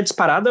ressaltar que a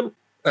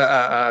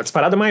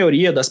disparada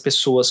maioria das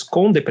pessoas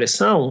com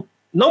depressão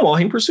não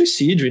morrem por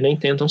suicídio e nem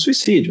tentam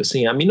suicídio,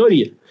 assim, a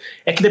minoria.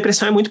 É que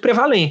depressão é muito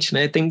prevalente,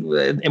 né?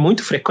 É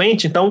muito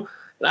frequente, então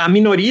a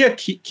minoria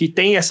que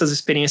tem essas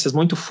experiências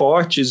muito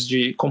fortes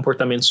de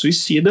comportamento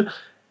suicida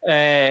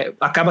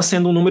acaba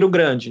sendo um número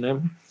grande,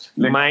 né?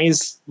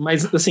 Mas,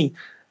 assim,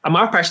 a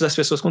maior parte das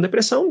pessoas com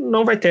depressão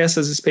não vai ter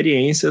essas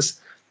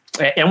experiências.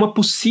 É uma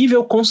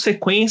possível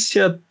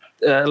consequência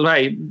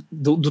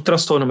do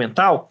transtorno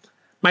mental,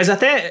 mas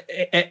até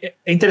é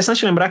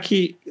interessante lembrar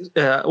que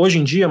hoje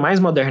em dia,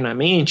 mais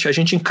modernamente, a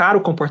gente encara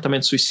o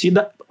comportamento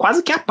suicida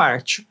quase que à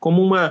parte,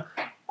 como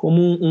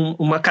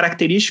uma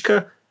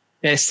característica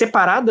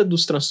separada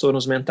dos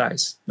transtornos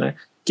mentais, né?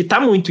 Que está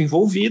muito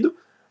envolvido,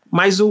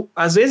 mas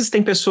às vezes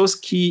tem pessoas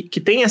que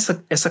têm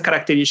essa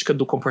característica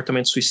do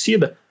comportamento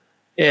suicida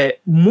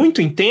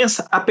muito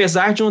intensa,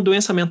 apesar de uma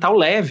doença mental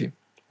leve,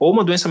 ou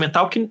uma doença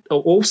mental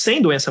ou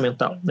sem doença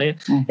mental, né?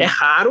 É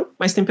raro,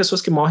 mas tem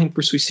pessoas que morrem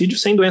por suicídio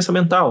sem doença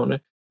mental, né?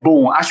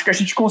 Bom, acho que a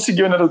gente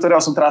conseguiu, né, doutor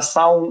Elson,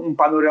 traçar um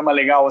panorama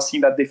legal, assim,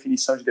 da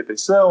definição de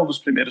depressão, dos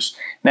primeiros,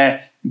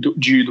 né, do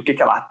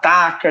que ela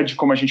ataca, de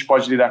como a gente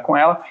pode lidar com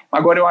ela.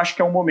 Agora eu acho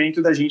que é um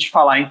momento da gente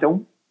falar,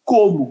 então,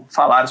 como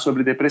falar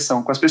sobre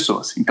depressão com as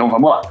pessoas. Então,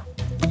 vamos lá.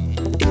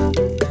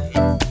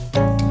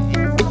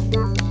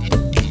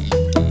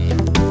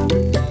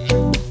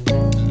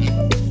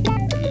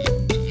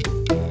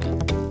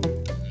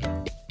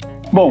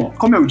 Bom,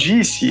 como eu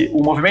disse,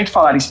 o Movimento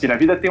Falar Inspira a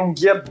Vida tem um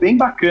guia bem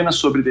bacana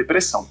sobre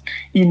depressão.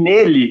 E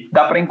nele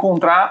dá para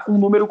encontrar um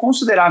número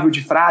considerável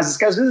de frases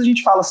que às vezes a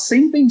gente fala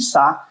sem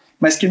pensar,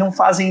 mas que não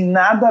fazem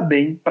nada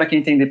bem para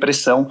quem tem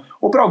depressão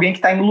ou para alguém que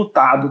está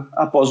enlutado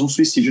após um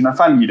suicídio na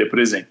família, por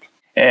exemplo.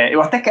 Eu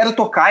até quero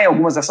tocar em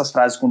algumas dessas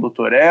frases com o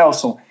Dr.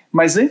 Elson,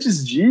 mas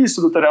antes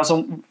disso, Dr.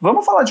 Elson,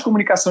 vamos falar de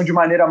comunicação de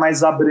maneira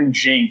mais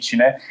abrangente,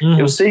 né?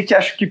 Eu sei que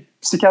acho que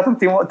psiquiatra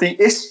tem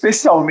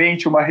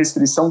especialmente uma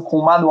restrição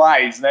com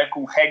manuais, né,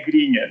 com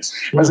regrinhas,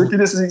 mas eu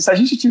queria dizer, se a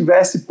gente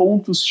tivesse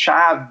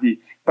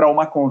pontos-chave para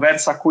uma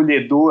conversa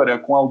acolhedora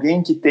com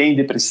alguém que tem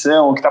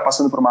depressão ou que está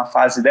passando por uma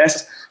fase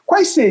dessas,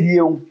 quais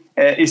seriam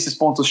esses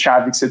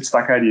pontos-chave que você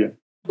destacaria?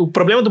 O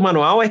problema do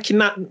manual é que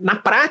na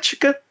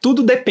prática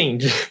tudo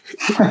depende.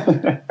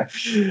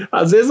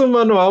 Às vezes o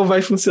manual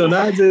vai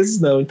funcionar, às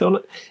vezes não.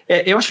 Então,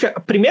 eu acho que a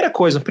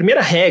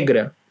primeira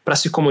regra para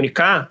se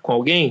comunicar com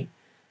alguém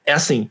é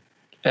assim,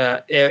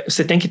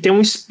 você tem que ter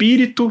um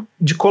espírito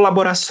de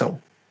colaboração,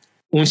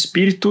 um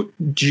espírito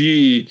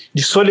de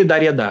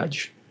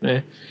solidariedade,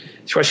 né?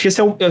 Eu acho que esse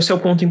é o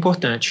ponto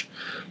importante.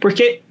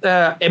 Porque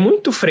é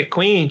muito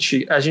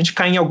frequente a gente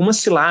cair em algumas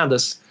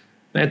ciladas.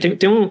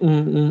 Tem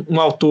um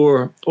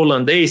autor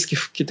holandês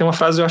que tem uma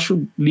frase que eu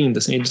acho linda,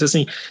 assim, ele diz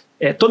assim,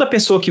 toda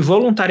pessoa que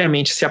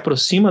voluntariamente se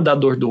aproxima da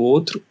dor do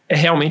outro é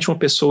realmente uma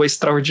pessoa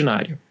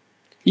extraordinária.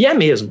 E é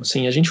mesmo,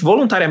 assim, a gente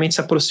voluntariamente se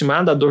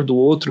aproximar da dor do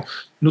outro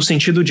no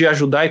sentido de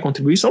ajudar e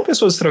contribuir, são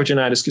pessoas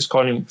extraordinárias que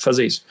escolhem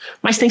fazer isso.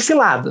 Mas tem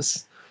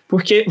ciladas,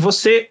 porque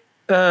você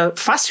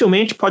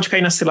facilmente pode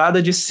cair na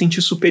cilada de se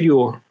sentir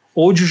superior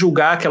ou de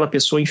julgar aquela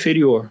pessoa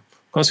inferior.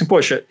 Então, assim,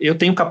 poxa, eu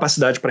tenho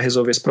capacidade para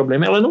resolver esse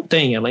problema, ela não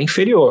tem, ela é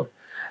inferior.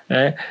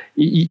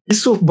 E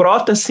isso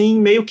brota, assim,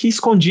 meio que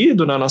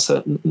escondido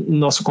no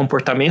nosso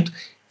comportamento,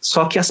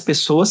 só que as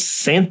pessoas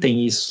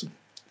sentem isso.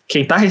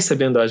 Quem está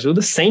recebendo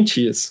ajuda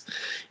sente isso.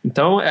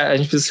 Então, a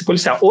gente precisa se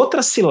policiar.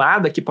 Outra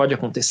cilada que pode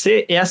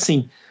acontecer é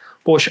assim,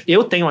 poxa,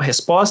 eu tenho a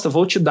resposta,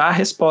 vou te dar a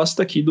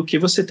resposta aqui do que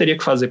você teria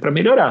que fazer para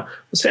melhorar.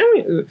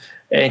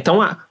 Então,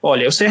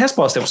 olha, eu sei a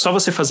resposta, é só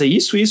você fazer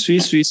isso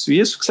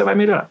que você vai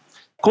melhorar.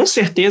 Com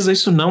certeza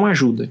isso não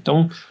ajuda.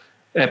 Então,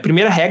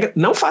 primeira regra,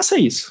 não faça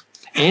isso.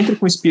 Entre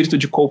com espírito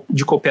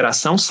de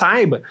cooperação,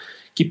 saiba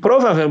que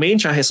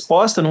provavelmente a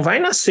resposta não vai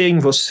nascer em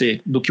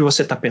você, do que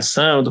você está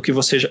pensando,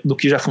 do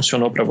que já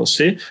funcionou para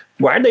você.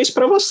 Guarda isso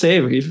para você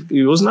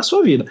e use na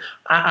sua vida.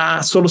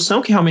 A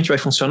solução que realmente vai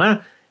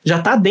funcionar já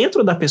está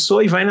dentro da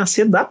pessoa e vai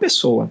nascer da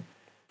pessoa.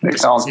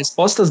 Legal. As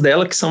respostas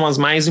dela que são as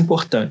mais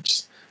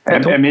importantes.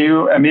 Então, é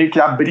meio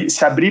que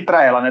se abrir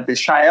para ela, né?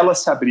 Deixar ela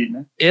se abrir,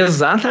 né?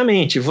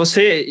 Exatamente.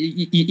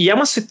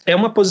 É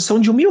uma posição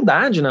de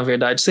humildade, na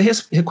verdade. Você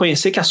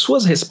reconhecer que as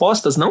suas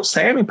respostas não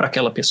servem para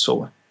aquela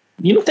pessoa.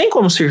 E não tem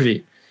como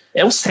servir.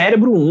 É um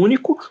cérebro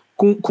único,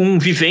 com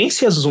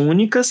vivências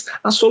únicas,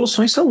 as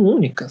soluções são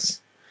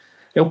únicas.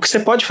 O que você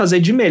pode fazer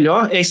de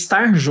melhor é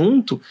estar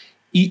junto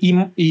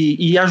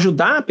e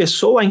ajudar a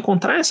pessoa a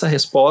encontrar essa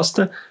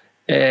resposta.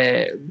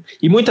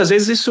 E muitas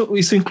vezes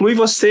isso inclui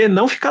você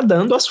não ficar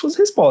dando as suas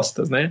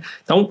respostas, né?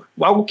 Então,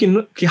 algo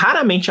que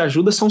raramente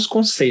ajuda são os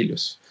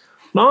conselhos.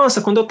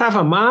 Nossa, quando eu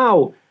estava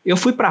mal, eu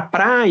fui para a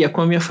praia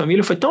com a minha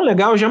família, foi tão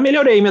legal, já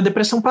melhorei, minha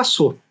depressão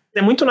passou.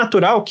 É muito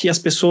natural que as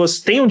pessoas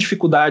tenham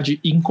dificuldade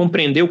em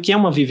compreender o que é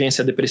uma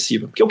vivência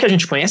depressiva, porque o que a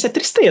gente conhece é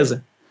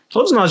tristeza.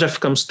 Todos nós já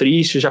ficamos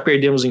tristes, já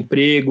perdemos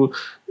emprego,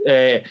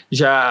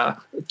 já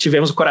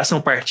tivemos o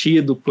coração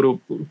partido por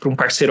um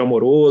parceiro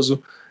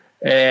amoroso.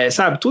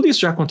 Sabe, tudo isso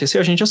já aconteceu,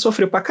 a gente já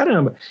sofreu pra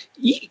caramba.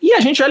 E a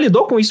gente já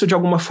lidou com isso de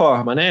alguma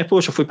forma, né?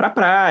 Poxa, eu fui pra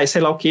praia,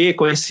 sei lá o quê,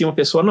 conheci uma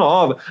pessoa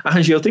nova,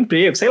 arranjei outro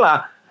emprego, sei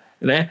lá,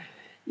 né?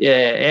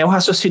 É o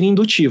raciocínio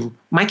indutivo.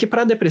 Mas que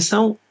pra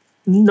depressão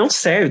não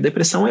serve.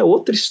 Depressão é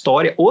outra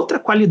história, outra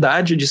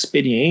qualidade de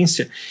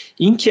experiência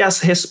em que as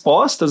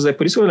respostas,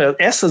 por isso que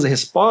essas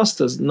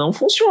respostas não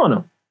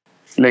funcionam.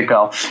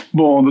 Legal.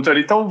 Bom, doutor,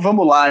 então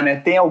vamos lá, né?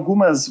 Tem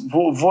algumas,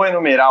 vou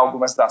enumerar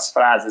algumas das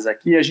frases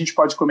aqui, a gente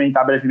pode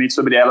comentar brevemente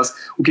sobre elas,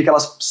 o que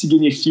elas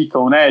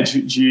significam, né,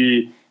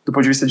 do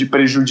ponto de vista de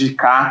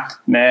prejudicar,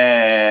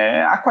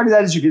 né, a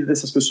qualidade de vida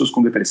dessas pessoas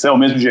com depressão,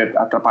 mesmo de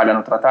atrapalhar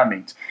no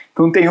tratamento.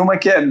 Então tem uma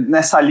que é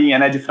nessa linha,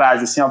 né, de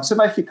frase assim, ó, você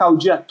vai ficar o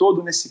dia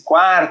todo nesse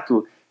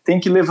quarto tem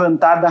que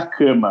levantar da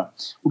cama.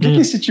 O que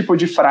esse tipo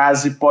de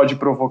frase pode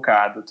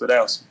provocar, doutor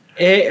Elcio?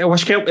 Eu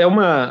acho que é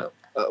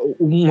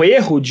um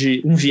erro,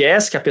 um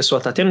viés que a pessoa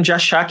está tendo de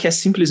achar que é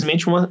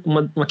simplesmente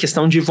uma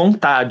questão de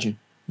vontade,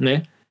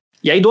 né?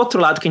 E aí do outro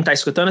lado, quem está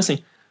escutando, assim,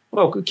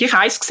 que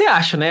raiz que você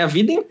acha, né? A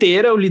vida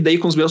inteira eu lidei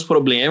com os meus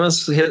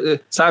problemas,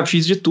 sabe?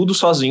 Fiz de tudo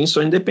sozinho,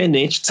 sou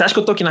independente. Você acha que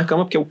eu tô aqui na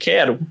cama porque eu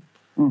quero?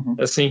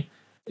 Assim,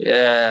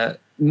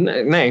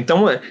 né?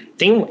 Então,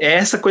 tem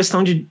essa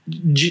questão de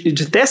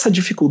ter essa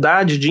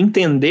dificuldade de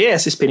entender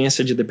essa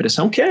experiência de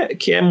depressão,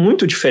 que é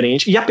muito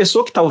diferente. E a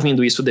pessoa que está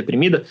ouvindo isso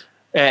deprimida,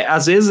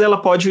 às vezes ela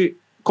pode,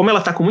 como ela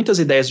está com muitas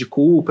ideias de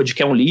culpa, de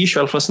que é um lixo,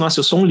 ela fala assim, nossa,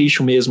 eu sou um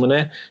lixo mesmo,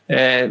 né?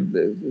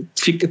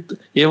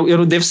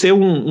 Eu devo ser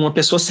uma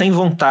pessoa sem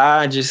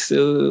vontade.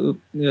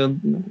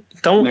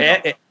 Então,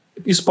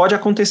 isso pode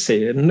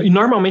acontecer. E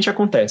normalmente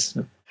acontece,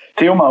 né?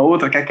 Tem uma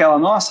outra que é aquela,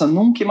 nossa,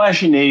 nunca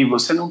imaginei,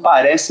 você não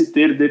parece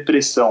ter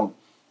depressão.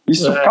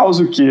 Isso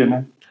causa o quê,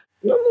 né?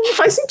 Não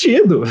faz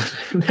sentido.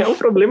 É um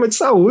problema de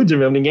saúde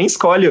mesmo. Ninguém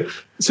escolhe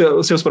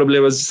os seus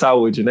problemas de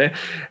saúde, né?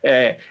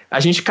 A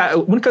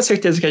única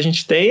certeza que a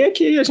gente tem é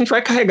que a gente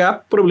vai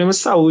carregar problemas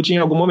de saúde em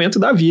algum momento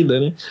da vida,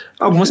 né?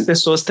 Algumas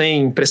pessoas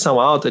têm pressão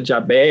alta,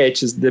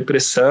 diabetes,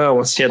 depressão,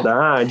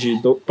 ansiedade,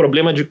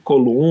 problema de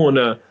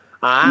coluna,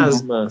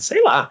 asma,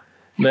 sei lá,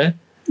 né?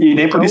 E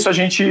nem por isso a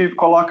gente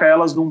coloca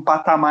elas num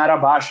patamar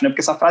abaixo, né?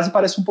 Porque essa frase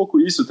parece um pouco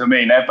isso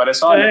também, né?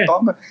 Parece, olha,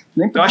 toma,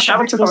 nem eu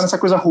achava que você estava nessa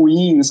coisa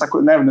ruim,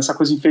 nessa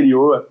coisa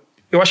inferior.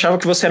 Eu achava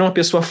que você era uma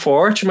pessoa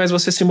forte, mas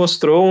você se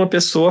mostrou uma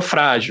pessoa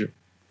frágil.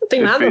 Não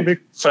tem nada a ver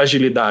com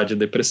fragilidade,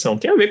 depressão.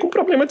 Tem a ver com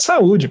problema de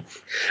saúde.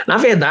 Na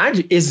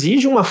verdade,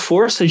 exige uma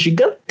força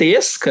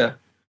gigantesca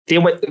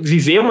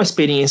viver uma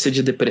experiência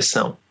de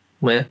depressão,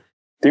 né?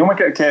 Tem uma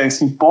que é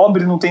assim,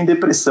 pobre não tem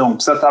depressão,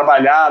 precisa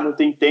trabalhar, não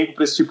tem tempo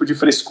para esse tipo de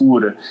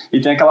frescura. E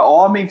tem aquela,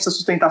 homem precisa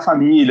sustentar a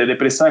família,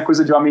 depressão é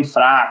coisa de homem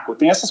fraco.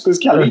 Tem essas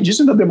coisas que, além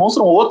disso, ainda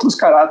demonstram outros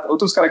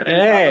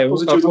características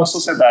positivos na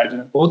sociedade,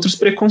 né? Outros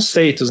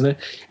preconceitos, né?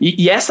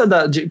 E essa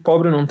de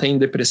pobre não tem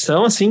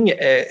depressão, assim,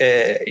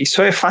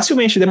 isso é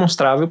facilmente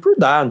demonstrável por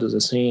dados,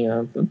 assim.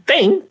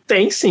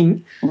 Tem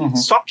sim.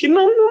 Só que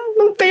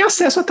não tem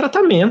acesso a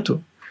tratamento.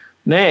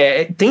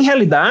 Né? Tem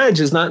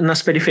realidades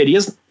nas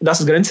periferias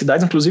das grandes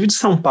cidades, inclusive de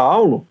São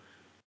Paulo,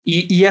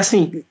 e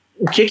assim,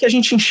 o que a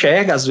gente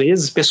enxerga às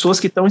vezes? Pessoas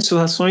que estão em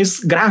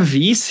situações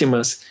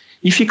gravíssimas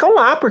e ficam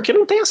lá porque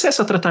não tem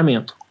acesso a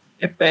tratamento.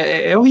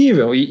 É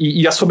horrível.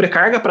 E a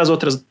sobrecarga para as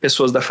outras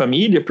pessoas da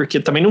família,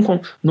 porque também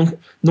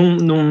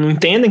não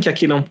entendem que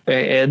aquilo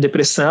é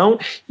depressão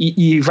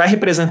e vai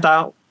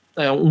representar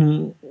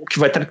que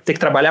vai ter que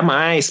trabalhar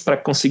mais para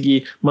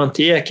conseguir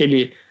manter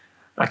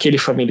aquele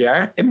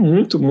familiar. É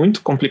muito,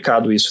 muito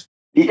complicado isso.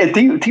 E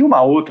tem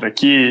uma outra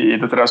aqui,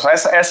 doutora Elcio,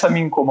 essa me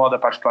incomoda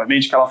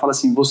particularmente, que ela fala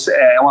assim,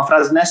 é uma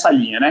frase nessa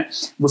linha, né?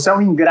 Você é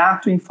um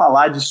ingrato em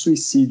falar de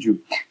suicídio.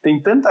 Tem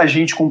tanta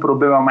gente com um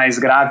problema mais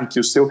grave que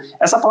o seu.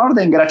 Essa palavra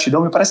da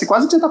ingratidão me parece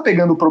quase que você está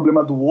pegando o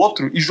problema do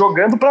outro e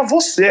jogando para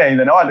você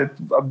ainda, né? Olha,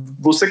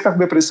 você que está com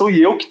depressão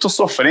e eu que estou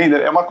sofrendo.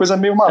 É uma coisa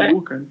meio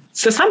maluca.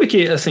 Você sabe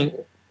que, assim,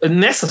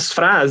 nessas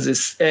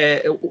frases,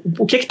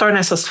 o que torna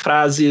essas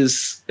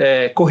frases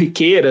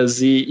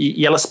corriqueiras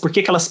e elas, por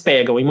que elas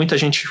pegam? E muita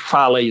gente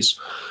fala isso.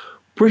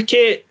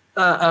 Porque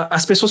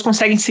as pessoas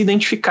conseguem se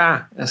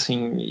identificar,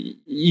 assim,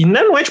 e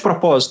não é de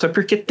propósito, é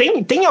porque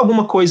tem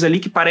alguma coisa ali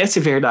que parece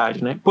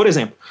verdade, né? Por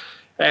exemplo,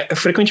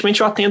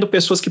 frequentemente eu atendo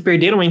pessoas que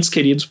perderam entes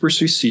queridos por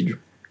suicídio.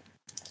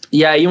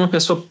 E aí uma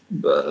pessoa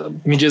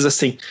me diz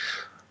assim,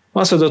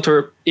 nossa,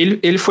 doutor,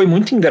 ele foi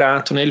muito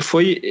ingrato, né?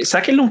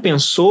 Será que ele não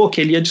pensou que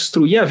ele ia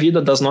destruir a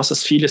vida das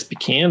nossas filhas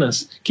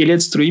pequenas? Que ele ia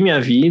destruir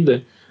minha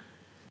vida?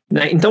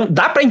 Né? Então,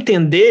 dá para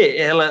entender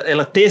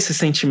ela ter esse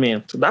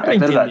sentimento. Dá para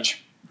entender.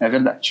 É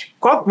verdade.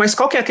 Mas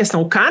qual que é a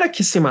questão? O cara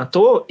que se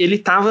matou, ele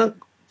estava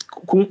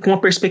com uma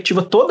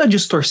perspectiva toda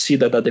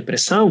distorcida da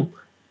depressão,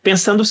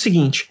 pensando o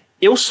seguinte,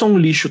 eu sou um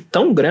lixo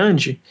tão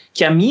grande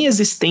que a minha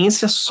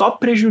existência só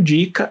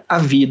prejudica a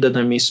vida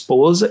da minha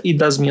esposa e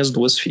das minhas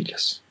 2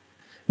 filhas.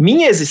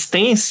 Minha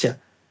existência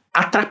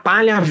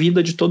atrapalha a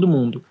vida de todo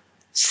mundo.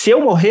 Se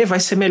eu morrer, vai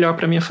ser melhor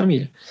para minha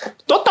família.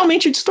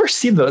 Totalmente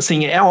distorcido.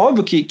 Assim, é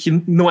óbvio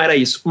que não era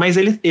isso, mas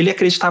ele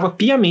acreditava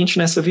piamente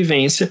nessa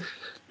vivência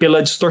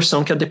pela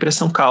distorção que a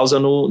depressão causa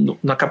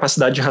na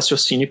capacidade de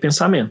raciocínio e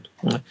pensamento.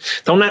 Né?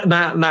 Então,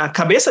 na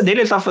cabeça dele,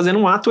 ele estava fazendo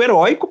um ato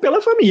heróico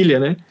pela família,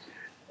 né?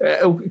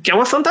 Que é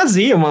uma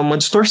fantasia, uma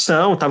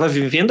distorção. Estava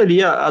vivendo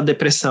ali a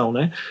depressão,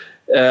 né?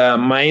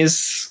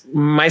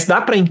 Mas dá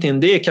para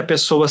entender que a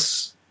pessoa,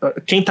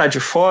 quem está de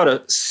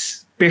fora,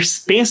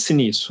 pense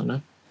nisso,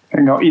 né?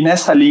 Legal. E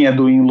nessa linha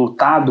do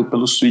enlutado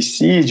pelo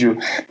suicídio,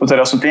 doutor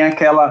Elcio, tem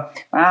aquela,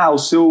 o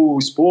seu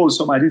esposo,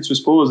 seu marido, sua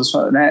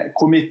esposa, né,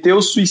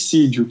 cometeu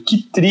suicídio,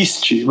 que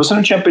triste, você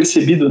não tinha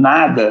percebido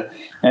nada,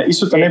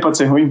 isso também pode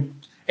ser ruim?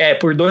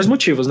 Por 2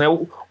 motivos, né?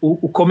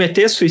 O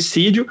cometer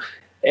suicídio,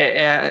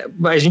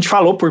 a gente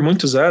falou por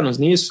muitos anos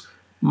nisso,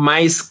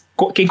 mas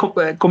quem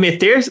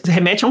cometer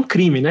remete a um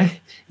crime, né?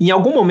 Em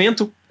algum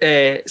momento,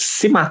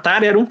 se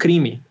matar era um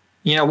crime.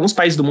 Em alguns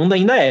países do mundo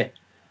ainda é.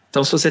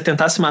 Então, se você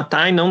tentar se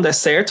matar e não der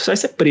certo, você vai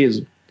ser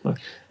preso.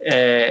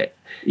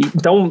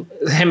 Então,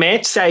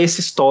 remete-se a esse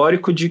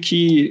histórico de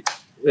que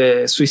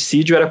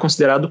suicídio era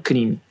considerado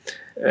crime.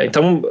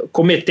 Então,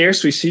 cometer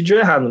suicídio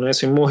é errado, né?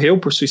 Você morreu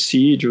por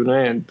suicídio,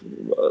 né?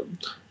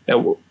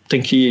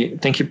 Tem que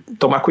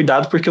tomar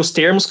cuidado, porque os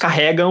termos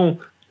carregam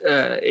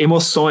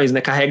emoções,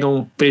 né?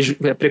 Carregam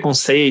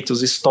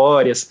preconceitos,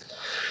 histórias.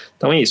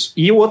 Então é isso.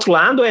 E o outro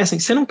lado é assim,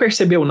 você não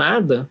percebeu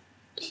nada?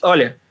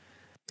 Olha,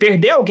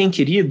 perder alguém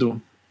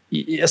querido,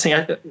 assim,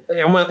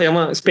 é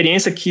uma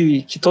experiência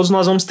que todos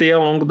nós vamos ter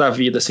ao longo da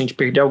vida, assim, de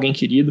perder alguém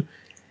querido.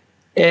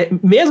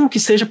 Mesmo que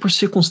seja por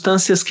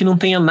circunstâncias que não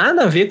tenha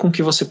nada a ver com o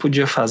que você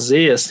podia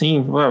fazer, assim,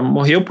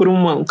 morreu por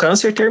um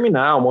câncer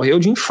terminal, morreu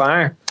de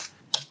infarto.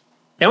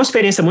 É uma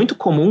experiência muito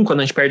comum quando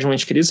a gente perde um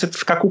ente querido, você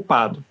ficar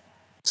culpado.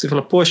 Você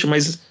fala, poxa,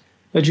 mas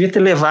eu devia ter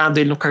levado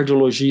ele no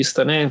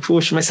cardiologista, né?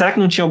 Poxa, mas será que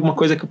não tinha alguma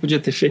coisa que eu podia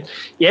ter feito?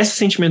 E esse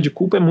sentimento de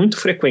culpa é muito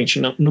frequente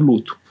no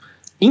luto.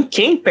 Em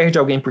quem perde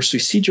alguém por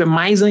suicídio é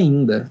mais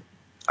ainda.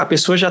 A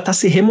pessoa já está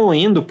se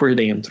remoendo por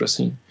dentro,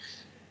 assim.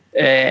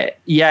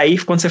 E aí,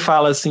 quando você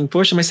fala assim,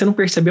 poxa, mas você não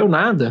percebeu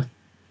nada.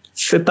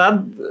 Você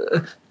está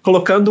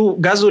colocando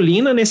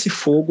gasolina nesse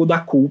fogo da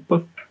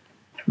culpa,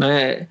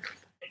 né?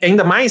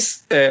 Ainda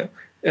mais,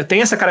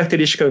 tem essa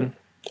característica.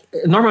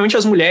 Normalmente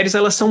as mulheres,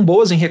 elas são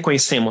boas em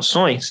reconhecer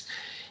emoções,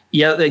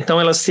 então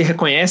elas se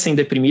reconhecem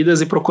deprimidas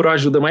e procuram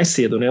ajuda mais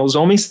cedo, né? Os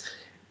homens,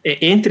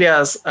 entre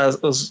as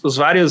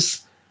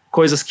várias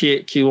coisas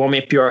que o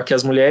homem é pior que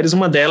as mulheres,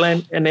 uma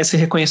delas é nesse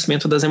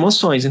reconhecimento das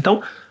emoções.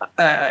 Então,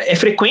 é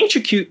frequente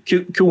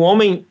que o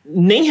homem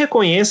nem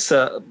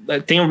reconheça,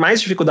 tenha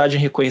mais dificuldade em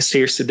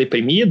reconhecer-se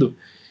deprimido,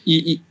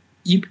 e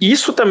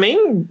isso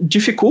também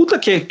dificulta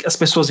que as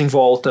pessoas em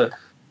volta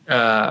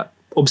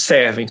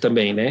observem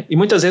também, né? E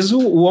muitas vezes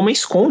o homem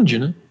esconde,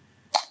 né?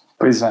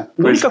 Pois é.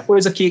 A única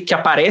coisa que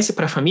aparece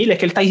para a família é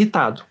que ele está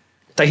irritado.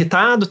 Está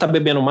irritado, está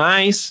bebendo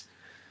mais.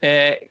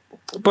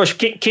 Poxa,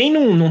 quem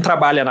não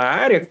trabalha na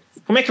área,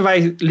 como é que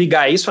vai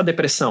ligar isso à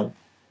depressão?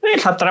 Ele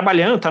está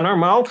trabalhando, está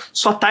normal,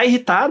 só está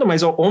irritado,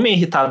 mas o homem é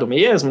irritado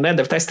mesmo, né?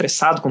 Deve estar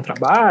estressado com o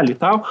trabalho e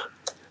tal.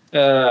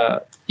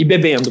 E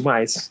bebendo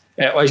mais.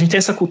 A gente tem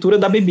essa cultura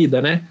da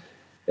bebida, né?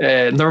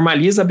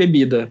 Normaliza a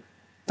bebida.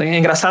 Então, é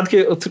engraçado que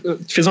eu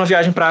fiz uma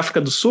viagem para a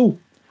África do Sul,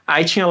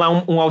 aí tinha lá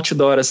um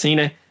outdoor assim,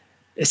 né?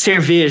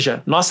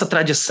 Cerveja, nossa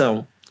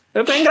tradição.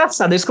 É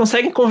engraçado, eles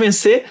conseguem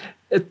convencer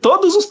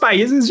todos os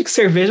países de que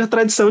cerveja é a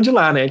tradição de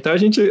lá, né? Então a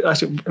gente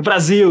acha o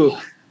Brasil,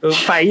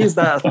 o país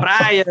da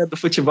praia, do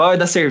futebol e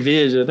da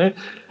cerveja, né?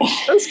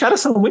 Então, os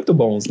caras são muito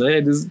bons, né?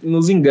 Eles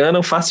nos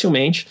enganam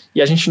facilmente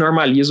e a gente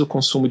normaliza o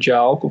consumo de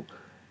álcool,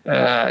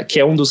 que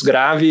é um dos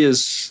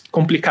graves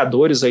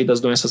complicadores aí das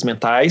doenças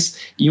mentais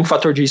e um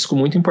fator de risco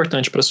muito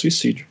importante para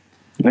suicídio.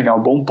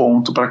 Legal, bom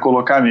ponto para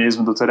colocar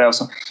mesmo, Dr.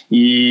 Elson.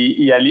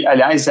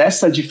 Aliás,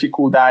 essa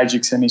dificuldade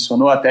que você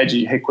mencionou, até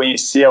de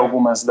reconhecer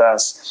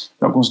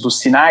alguns dos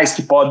sinais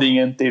que podem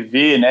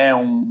antever, né,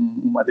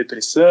 uma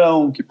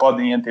depressão, que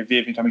podem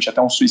antever eventualmente até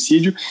um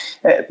suicídio,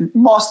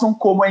 mostram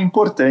como é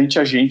importante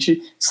a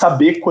gente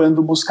saber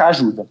quando buscar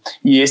ajuda.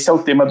 E esse é o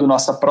tema da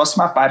nossa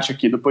próxima parte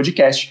aqui do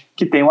podcast,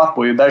 que tem o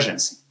apoio da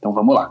Janssen. Então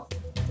vamos lá.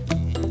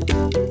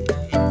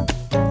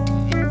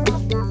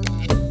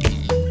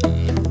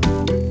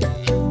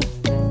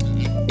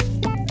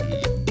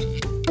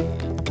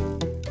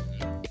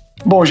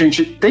 Bom,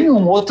 gente, tem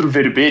um outro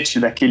verbete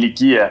daquele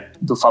guia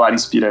do Falar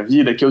Inspira a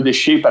Vida que eu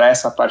deixei para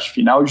essa parte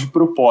final de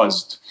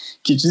propósito,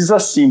 que diz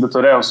assim,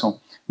 Dr. Elson: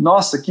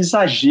 nossa, que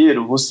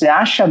exagero, você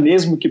acha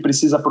mesmo que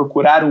precisa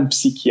procurar um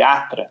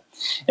psiquiatra?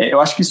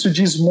 Eu acho que isso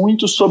diz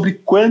muito sobre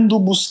quando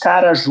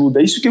buscar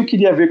ajuda. Isso que eu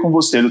queria ver com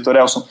você, Dr.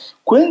 Elson.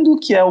 Quando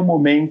que é o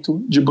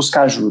momento de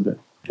buscar ajuda?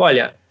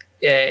 Olha,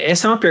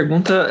 essa é a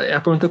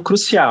pergunta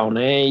crucial,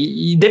 né?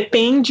 E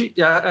depende.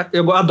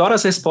 Eu adoro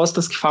as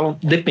respostas que falam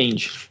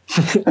depende.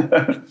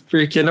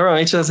 Porque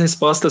normalmente as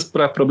respostas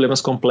para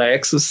problemas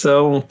complexos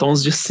são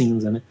tons de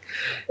cinza, né?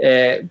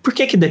 Por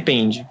que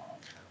depende?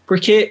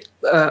 Porque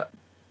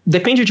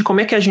depende de como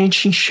é que a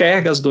gente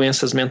enxerga as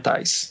doenças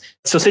mentais.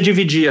 Se você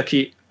dividir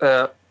aqui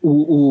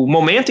o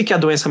momento em que a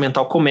doença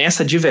mental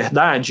começa de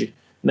verdade,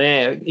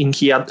 né, em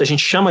que a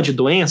gente chama de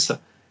doença,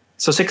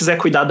 se você quiser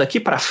cuidar daqui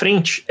para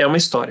frente, é uma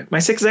história.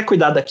 Mas se você quiser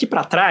cuidar daqui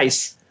para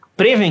trás,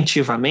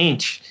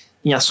 preventivamente,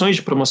 em ações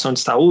de promoção de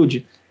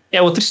saúde,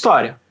 é outra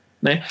história,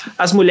 né?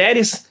 As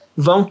mulheres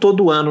vão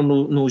todo ano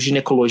no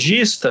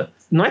ginecologista,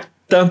 não é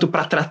tanto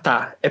para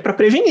tratar, é para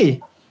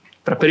prevenir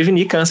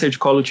câncer de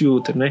colo de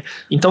útero, né?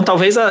 Então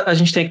talvez a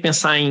gente tenha que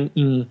pensar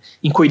em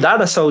cuidar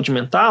da saúde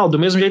mental do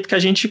mesmo jeito que a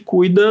gente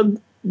cuida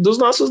dos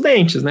nossos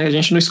dentes, né? A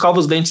gente não escova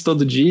os dentes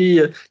todo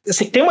dia.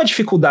 Assim, tem uma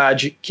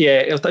dificuldade que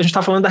a gente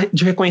está falando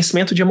de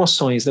reconhecimento de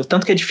emoções, né?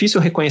 Tanto que é difícil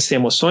reconhecer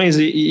emoções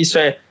e isso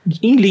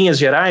em linhas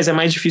gerais, é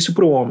mais difícil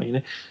para o homem,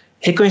 né?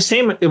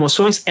 Reconhecer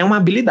emoções é uma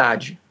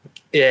habilidade.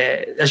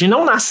 a gente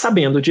não nasce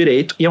sabendo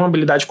direito, e é uma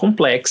habilidade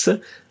complexa,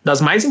 das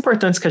mais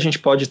importantes que a gente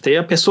pode ter.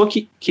 A pessoa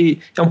que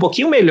é um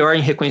pouquinho melhor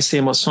em reconhecer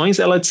emoções,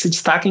 ela se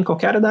destaca em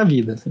qualquer área da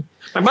vida. Assim.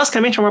 Mas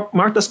basicamente a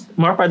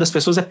maior parte das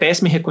pessoas é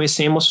péssima em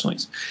reconhecer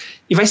emoções.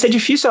 E vai ser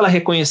difícil ela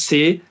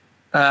reconhecer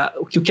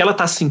o que ela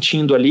está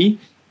sentindo ali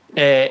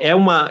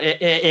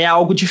é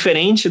algo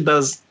diferente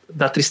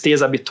da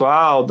tristeza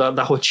habitual,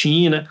 da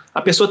rotina.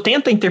 A pessoa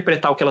tenta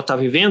interpretar o que ela está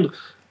vivendo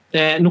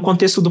no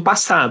contexto do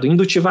passado,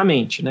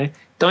 indutivamente, né?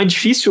 Então é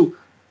difícil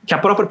que a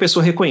própria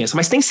pessoa reconheça,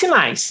 mas tem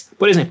sinais.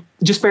 Por exemplo,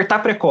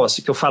 despertar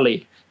precoce, que eu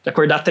falei, de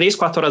acordar 3,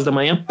 4 horas da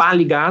manhã, pá,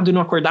 ligado, e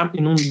não acordar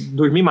e não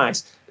dormir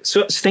mais.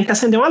 Você tem que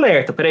acender um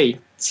alerta, peraí,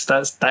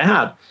 está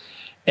errado.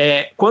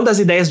 Quando as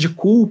ideias de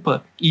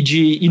culpa e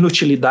de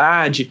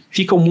inutilidade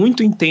ficam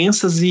muito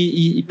intensas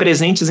e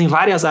presentes em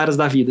várias áreas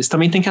da vida, você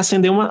também tem que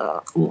acender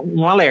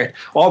um alerta.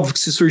 Óbvio que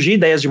se surgir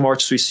ideias de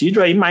morte e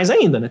suicídio, aí mais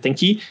ainda, né? Tem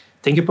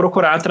que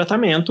procurar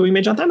tratamento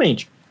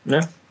imediatamente, né?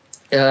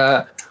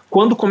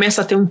 Quando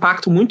começa a ter um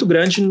impacto muito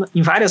grande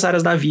em várias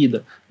áreas da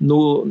vida,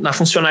 na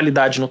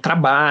funcionalidade no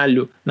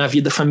trabalho, na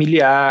vida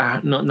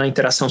familiar, na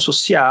interação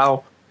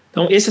social.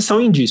 Então, esses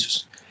são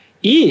indícios.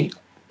 E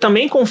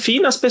também confie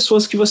nas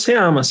pessoas que você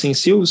ama. Assim,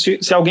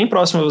 se alguém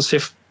próximo a você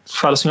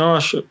fala assim,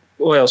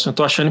 ô Elson, eu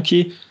tô achando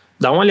que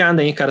dá uma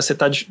olhada aí, cara, você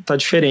tá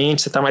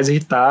diferente, você tá mais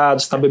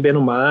irritado, você tá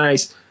bebendo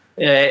mais.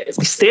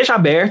 Esteja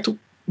aberto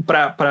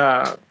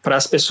para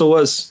as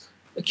pessoas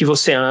que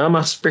você ama,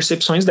 as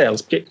percepções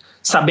delas. Porque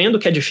sabendo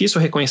que é difícil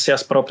reconhecer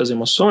as próprias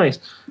emoções,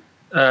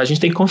 a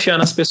gente tem que confiar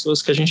nas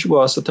pessoas que a gente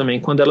gosta também,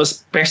 quando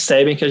elas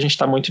percebem que a gente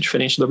está muito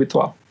diferente do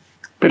habitual.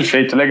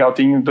 Perfeito, legal.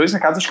 Tem 2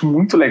 recados acho que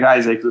muito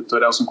legais aí que o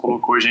Dr. Elson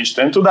colocou, gente,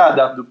 tanto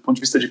do ponto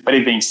de vista de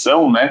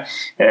prevenção, né,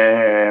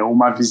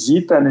 uma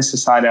visita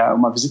necessária,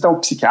 uma visita ao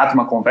psiquiatra,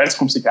 uma conversa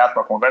com o psiquiatra,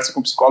 uma conversa com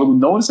o psicólogo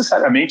não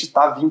necessariamente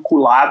está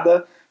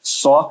vinculada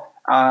só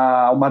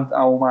a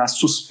uma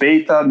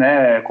suspeita,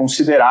 né,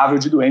 considerável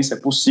de doença. É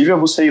possível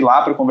você ir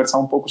lá para conversar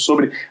um pouco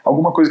sobre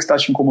alguma coisa que está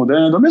te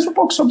incomodando, ou mesmo um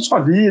pouco sobre sua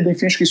vida,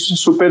 enfim, acho que isso é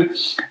super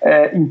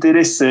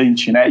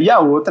interessante, né? E a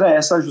outra é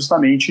essa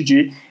justamente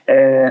de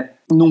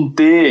não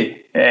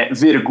ter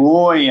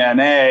vergonha,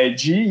 né,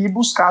 de ir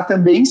buscar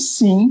também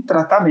sim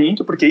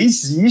tratamento, porque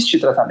existe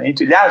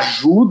tratamento, ele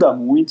ajuda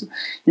muito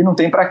e não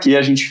tem para que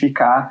a gente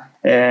ficar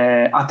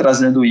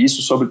atrasando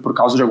isso por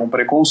causa de algum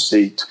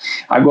preconceito.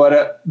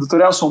 Agora, Dr.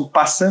 Elson,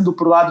 passando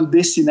para o lado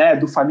desse, né,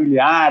 do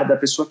familiar, da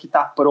pessoa que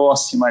está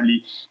próxima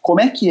ali,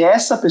 como é que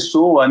essa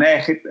pessoa,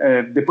 né,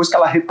 depois que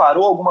ela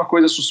reparou alguma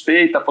coisa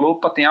suspeita, falou,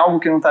 opa, tem algo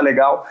que não está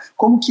legal,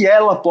 como que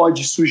ela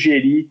pode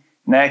sugerir,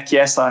 né, que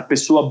essa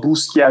pessoa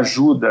busque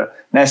ajuda,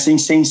 né, sem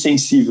ser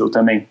insensível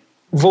também?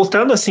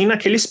 Voltando assim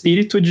naquele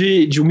espírito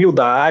de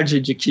humildade,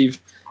 de que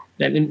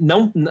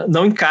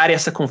não encare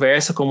essa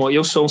conversa como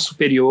eu sou um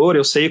superior,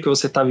 eu sei o que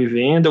você está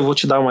vivendo, eu vou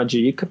te dar uma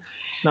dica.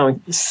 Não,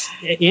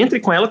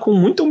 entre com ela com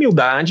muita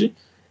humildade,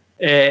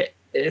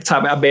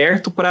 sabe,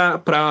 aberto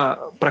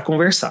para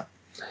conversar.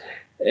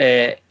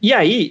 E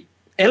aí,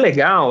 é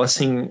legal,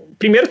 assim,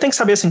 primeiro tem que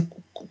saber assim,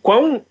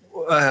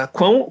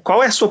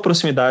 qual é a sua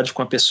proximidade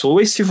com a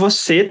pessoa e se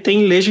você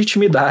tem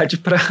legitimidade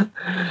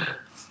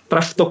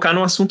para tocar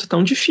num assunto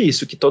tão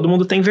difícil, que todo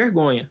mundo tem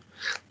vergonha.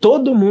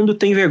 Todo mundo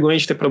tem vergonha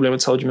de ter problema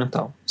de saúde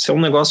mental. Isso é um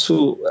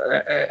negócio,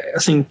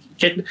 assim,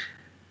 que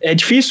é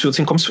difícil,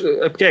 assim,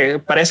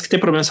 porque parece que ter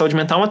problema de saúde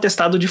mental é um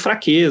atestado de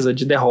fraqueza,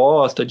 de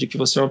derrota, de que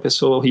você é uma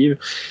pessoa horrível.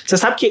 Você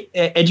sabe que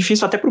é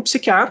difícil até para o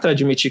psiquiatra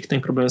admitir que tem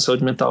problema de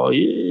saúde mental.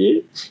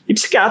 E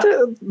psiquiatra,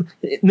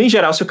 em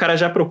geral, se o cara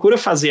já procura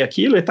fazer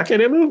aquilo, ele está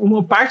querendo,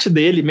 uma parte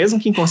dele, mesmo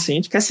que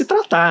inconsciente, quer se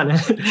tratar, né?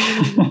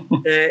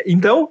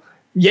 Então,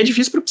 e é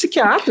difícil para o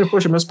psiquiatra.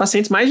 Poxa, meus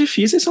pacientes mais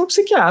difíceis são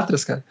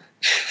psiquiatras, cara.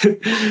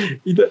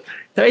 Então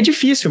é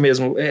difícil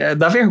mesmo,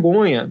 dá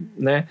vergonha,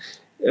 né?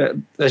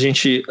 A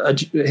gente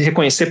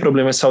reconhecer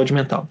problemas de saúde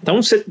mental. Então,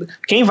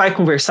 quem vai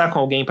conversar com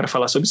alguém para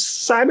falar sobre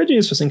isso, saiba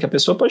disso, assim, que a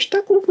pessoa pode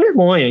estar com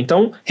vergonha.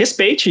 Então,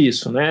 respeite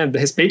isso, né?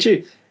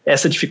 Respeite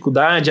essa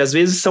dificuldade. Às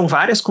vezes são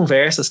várias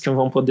conversas que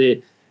vão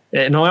poder...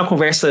 não é uma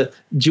conversa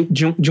de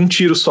um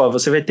tiro só.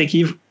 Você vai ter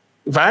que ir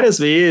várias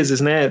vezes,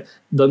 né,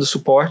 dando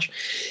suporte.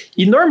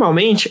 E,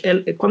 normalmente,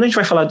 quando a gente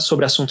vai falar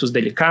sobre assuntos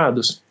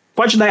delicados,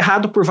 pode dar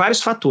errado por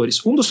vários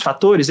fatores. Um dos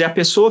fatores é a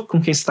pessoa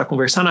com quem você está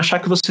conversando achar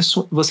que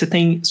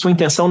sua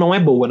intenção não é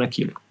boa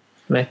naquilo,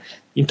 né?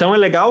 Então, é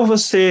legal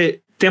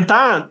você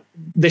tentar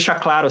deixar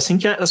claro assim,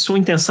 que a sua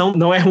intenção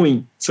não é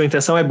ruim, sua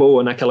intenção é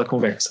boa naquela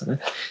conversa, né?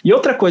 E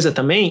outra coisa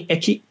também é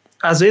que,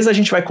 às vezes, a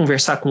gente vai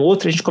conversar com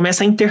outro e a gente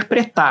começa a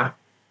interpretar,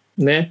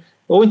 né?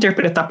 Ou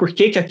interpretar por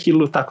que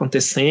aquilo está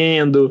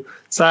acontecendo,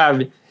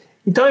 sabe?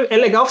 Então, é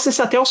legal você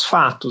se ater aos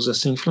fatos,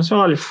 assim, falando assim,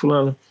 olha,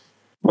 fulano,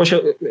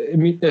 poxa,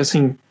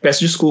 assim,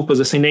 peço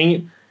desculpas,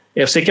 assim,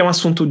 eu sei que é um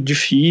assunto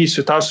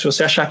difícil e tal, se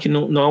você achar que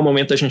não é o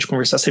momento da gente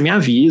conversar, você me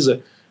avisa,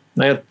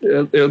 né?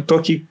 Eu tô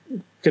aqui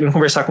querendo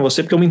conversar com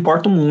você porque eu me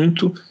importo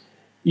muito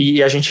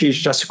e a gente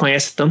já se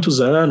conhece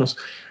tantos anos.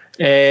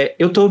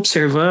 Eu tô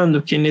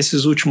observando que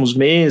nesses últimos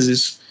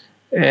meses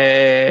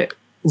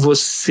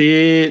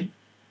você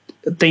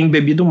tem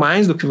bebido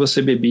mais do que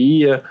você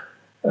bebia,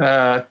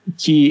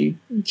 que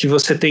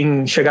você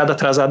tem chegado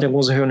atrasado em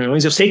algumas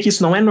reuniões. Eu sei que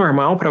isso não é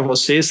normal para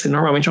você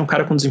normalmente é um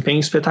cara com desempenho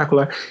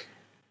espetacular.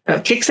 O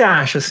que você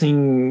acha?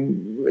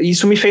 Assim,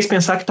 isso me fez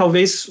pensar que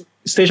talvez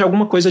esteja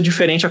alguma coisa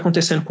diferente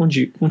acontecendo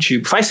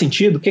contigo. Faz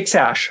sentido? O que você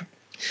acha?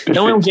 Perfeito.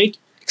 Então é um jeito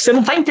que você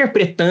não está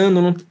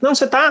interpretando, não,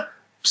 você está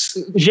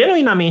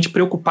genuinamente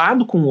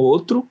preocupado com o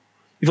outro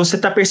e você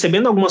está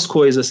percebendo algumas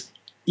coisas.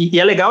 E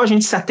é legal a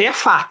gente se ater a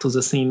fatos,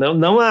 assim,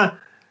 não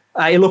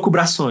a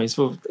elucubrações.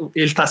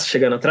 Ele está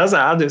chegando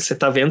atrasado, você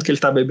está vendo que ele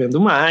está bebendo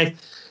mais,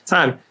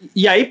 sabe?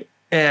 E aí,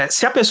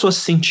 se a pessoa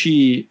se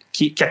sentir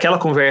que aquela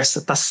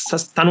conversa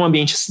tá num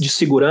ambiente de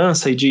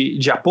segurança e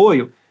de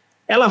apoio,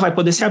 ela vai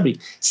poder se abrir.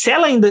 Se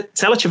ela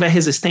estiver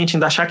resistente,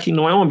 ainda achar que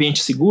não é um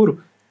ambiente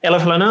seguro, ela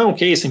vai falar, não,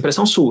 que isso,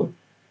 impressão sua.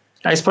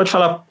 Aí você pode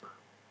falar,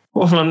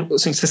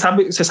 assim, você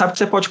sabe que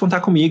você pode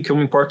contar comigo, que eu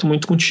me importo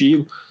muito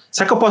contigo.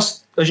 Será que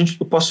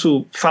eu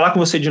posso falar com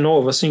você de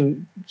novo,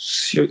 assim,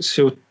 se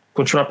eu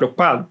continuar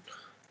preocupado?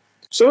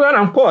 Se eu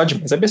não pode,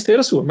 mas é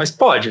besteira sua, mas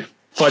pode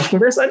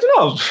conversar de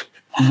novo.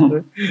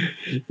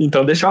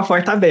 Então deixa a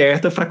porta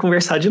aberta para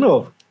conversar de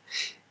novo.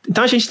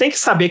 Então a gente tem que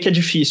saber que é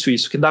difícil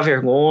isso, que dá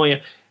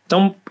vergonha.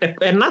 Então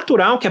é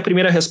natural que a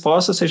primeira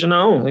resposta seja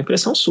não, é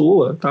impressão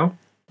sua, tal.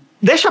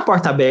 Deixa a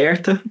porta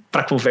aberta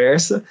para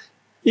conversa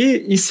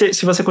e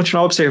se você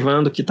continuar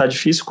observando que está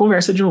difícil,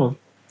 conversa de novo.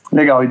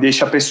 Legal, e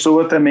deixa a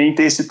pessoa também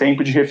ter esse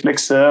tempo de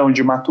reflexão,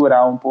 de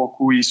maturar um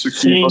pouco isso que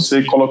sim,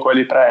 você colocou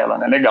ali para ela,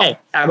 né? Legal.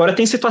 Agora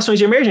tem situações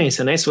de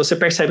emergência, né? Se você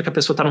percebe que a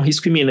pessoa está num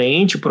risco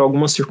iminente por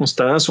alguma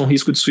circunstância, um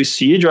risco de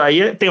suicídio,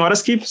 aí tem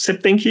horas que você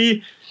tem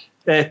que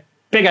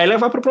pegar e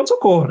levar para o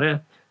pronto-socorro,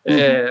 né?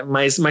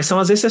 Mas são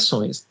as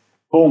exceções.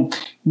 Bom,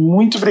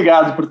 muito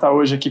obrigado por estar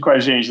hoje aqui com a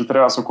gente, doutor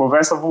Elson. A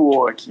conversa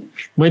voou aqui.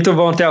 Muito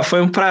bom, Theo. Foi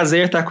um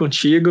prazer estar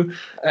contigo,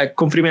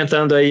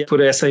 cumprimentando aí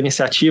por essa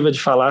iniciativa de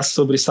falar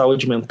sobre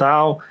saúde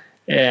mental,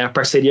 a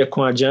parceria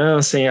com a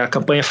Janssen, a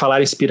campanha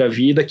Falar Inspira a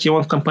Vida, que é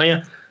uma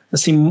campanha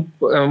assim,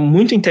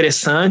 muito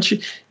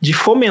interessante de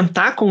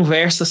fomentar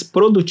conversas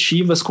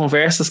produtivas,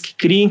 conversas que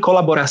criem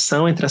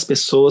colaboração entre as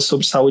pessoas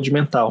sobre saúde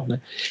mental,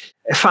 né?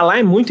 Falar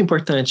é muito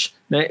importante,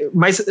 né?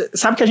 Mas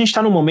sabe que a gente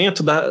está no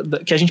momento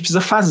que a gente precisa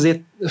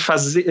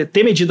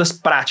ter medidas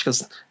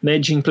práticas, né,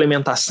 de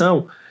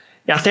implementação.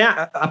 E até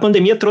a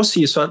pandemia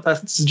trouxe isso.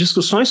 As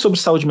discussões sobre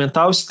saúde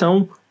mental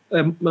estão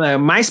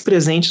mais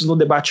presentes no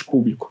debate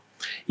público.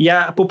 E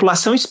a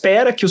população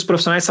espera que os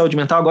profissionais de saúde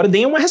mental agora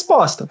deem uma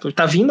resposta.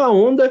 Está vindo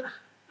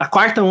a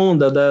quarta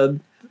onda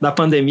da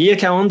pandemia,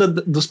 que é a onda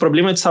dos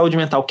problemas de saúde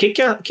mental. O que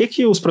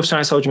os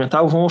profissionais de saúde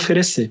mental vão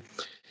oferecer?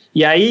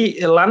 E aí,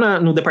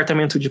 lá no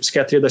Departamento de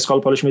Psiquiatria da Escola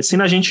Paulista de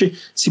Medicina, a gente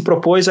se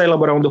propôs a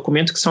elaborar um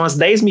documento que são as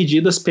 10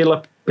 medidas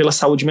pela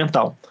saúde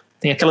mental.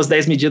 Tem aquelas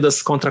 10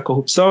 medidas contra a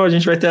corrupção, a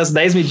gente vai ter as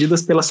 10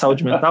 medidas pela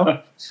saúde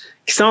mental,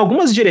 que são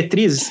algumas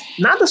diretrizes,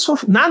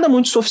 nada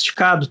muito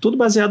sofisticado, tudo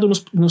baseado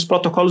nos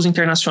protocolos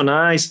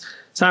internacionais,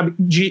 sabe,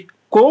 de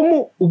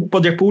como o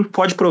poder público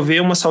pode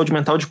prover uma saúde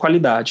mental de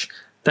qualidade.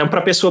 Então, para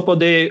a pessoa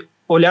poder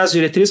olhar as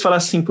diretrizes e falar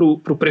assim para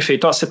o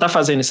prefeito, você está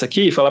fazendo isso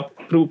aqui, falar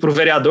para o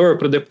vereador,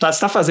 para o deputado, você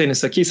está fazendo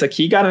isso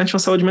aqui garante uma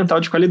saúde mental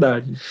de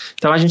qualidade.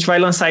 Então a gente vai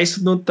lançar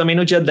isso também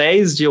no dia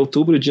 10 de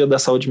outubro, o Dia da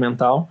Saúde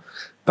Mental,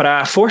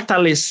 para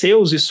fortalecer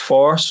os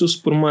esforços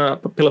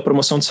pela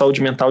promoção de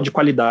saúde mental de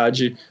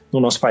qualidade no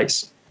nosso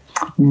país.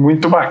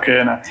 Muito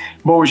bacana.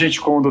 Bom,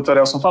 gente, como o Dr.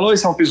 Elson falou,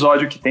 esse é um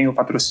episódio que tem o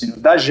patrocínio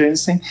da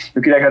Janssen.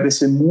 Eu queria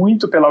agradecer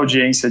muito pela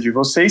audiência de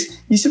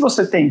vocês. E se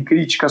você tem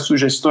críticas,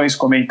 sugestões,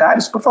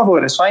 comentários, por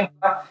favor, é só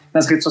entrar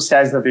nas redes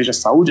sociais da Veja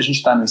Saúde. A gente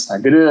está no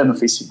Instagram, no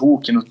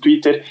Facebook, no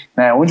Twitter,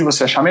 né? Onde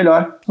você achar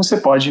melhor, você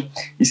pode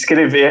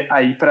escrever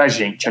aí para a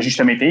gente. A gente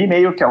também tem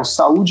e-mail, que é o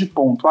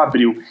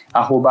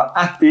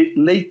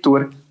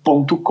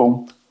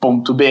saude.abril@atleitor.com.br.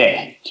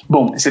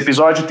 Bom, esse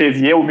episódio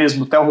teve eu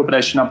mesmo, Theo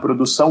Robrest, na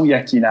produção e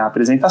aqui na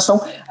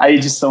apresentação. A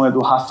edição é do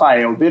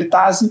Rafael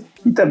Bertazzi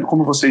e também,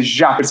 como vocês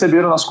já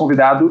perceberam, nosso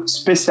convidado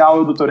especial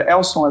é o Dr.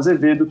 Elson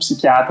Azevedo,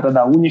 psiquiatra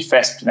da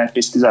Unifesp, né,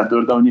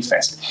 pesquisador da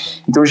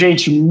Unifesp. Então,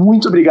 gente,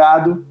 muito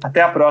obrigado.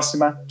 Até a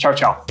próxima. Tchau,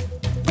 tchau.